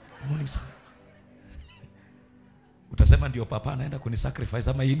 Good morning, sir. Utasema ndio papa anaenda kuni sacrifice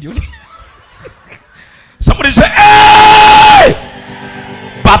ama hii ndio. Somebody say, hey!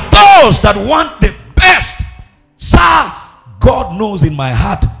 But those that want the best, sir, God knows in my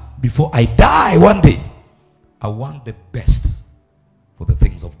heart, before I die one day, I want the best for the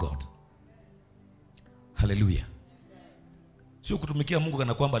things of God. Hallelujah. Sio kutumikia Mungu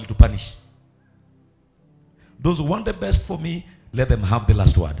kana kwamba alitupanish. Those who want the best for me, let them have the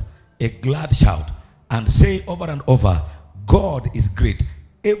last word. A glad shout and say over and over, God is great.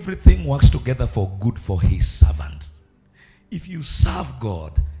 Everything works together for good for his servant. If you serve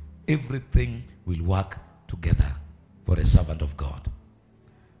God, everything will work together for a servant of God.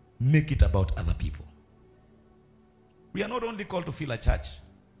 Make it about other people. We are not only called to fill a church,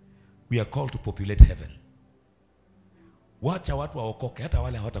 we are called to populate heaven. Wacha watu waokoke, hata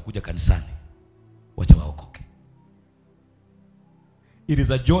wale hawatakuja kanisani. Wacha waokoke. It is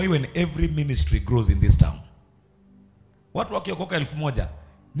a joy when every ministry grows in this town. Watu wakiokoka 1,000,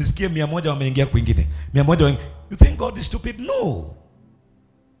 nisikie 100 wameingia kwingine. 100 You think God is stupid? No.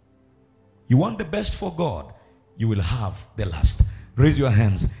 You want the best for God, you will have the last. Raise your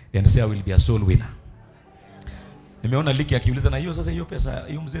hands and say, I will be a soul winner. Nimeona Liki akiuliza, na hiyo sasa hiyo pesa,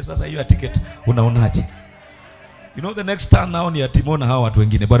 hiyo mzee sasa hiyo ticket unaonaje? You know the next turn now ni ya Timona hawa watu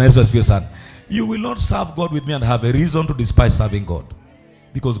wengine. Bwana Yesu asifiwe sana. You will not serve God with me and have a reason to despise serving God.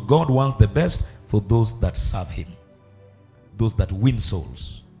 Because God wants the best for those that serve him. Those that win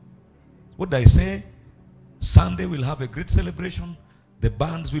souls. What did I say? Sunday we'll have a great celebration. The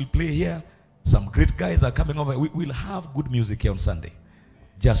bands will play here. Some great guys are coming over. We will have good music here on Sunday.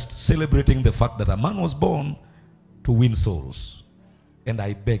 Just celebrating the fact that a man was born to win souls. And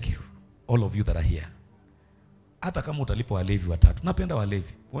I beg you, all of you that are here, hata kama utalipo walevi watatu. Napenda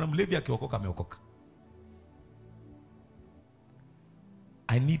walevi. Kuna mlevi akiokoka ameokoka.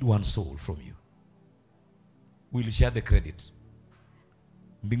 I need one soul from you. We'll share the credit.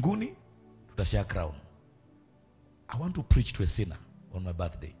 Mbinguni tutashare crown. I want to preach to a sinner on my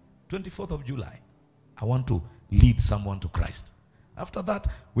birthday, 24th of July. I want to lead someone to Christ. After that,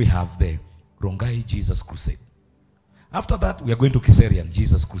 we have the Rongai Jesus Crusade. After that, we are going to Kiserian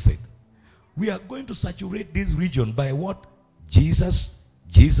Jesus Crusade. We are going to saturate this region by what? Jesus,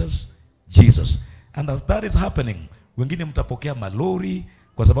 Jesus, Jesus. And as that is happening, wengine mtapokea malori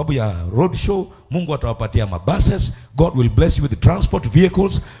kwa sababu ya road show. Mungu atawapatia mabuses. God will bless you with the transport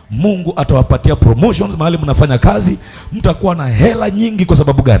vehicles. Mungu atawapatia promotions mahali mnafanya kazi. Mtakuwa na hela nyingi. Kwa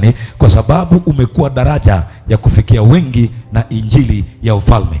sababu gani? Kwa sababu umekuwa daraja ya kufikia wengi na injili ya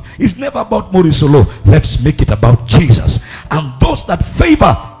ufalme. It's never about Morisolo. Let's make it about Jesus and those that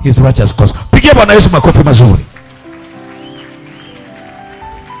favor his righteous cause. Pigia Bwana Yesu makofi mazuri.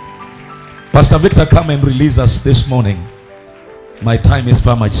 Pastor Victor, come and release us this morning. My time is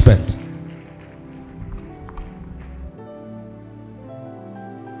far much spent.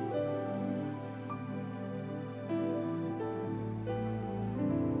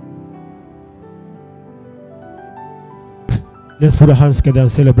 Let's put our hands together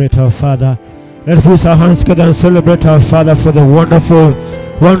and celebrate our Father. Let's put our hands together and celebrate our Father for the wonderful,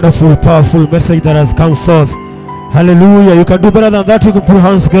 wonderful, powerful message that has come forth. Hallelujah. You can do better than that. You can put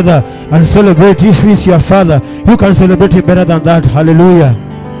hands together and celebrate. This is your Father. You can celebrate it better than that. Hallelujah.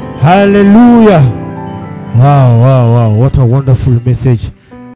 Hallelujah. Wow, wow, wow. What a wonderful message.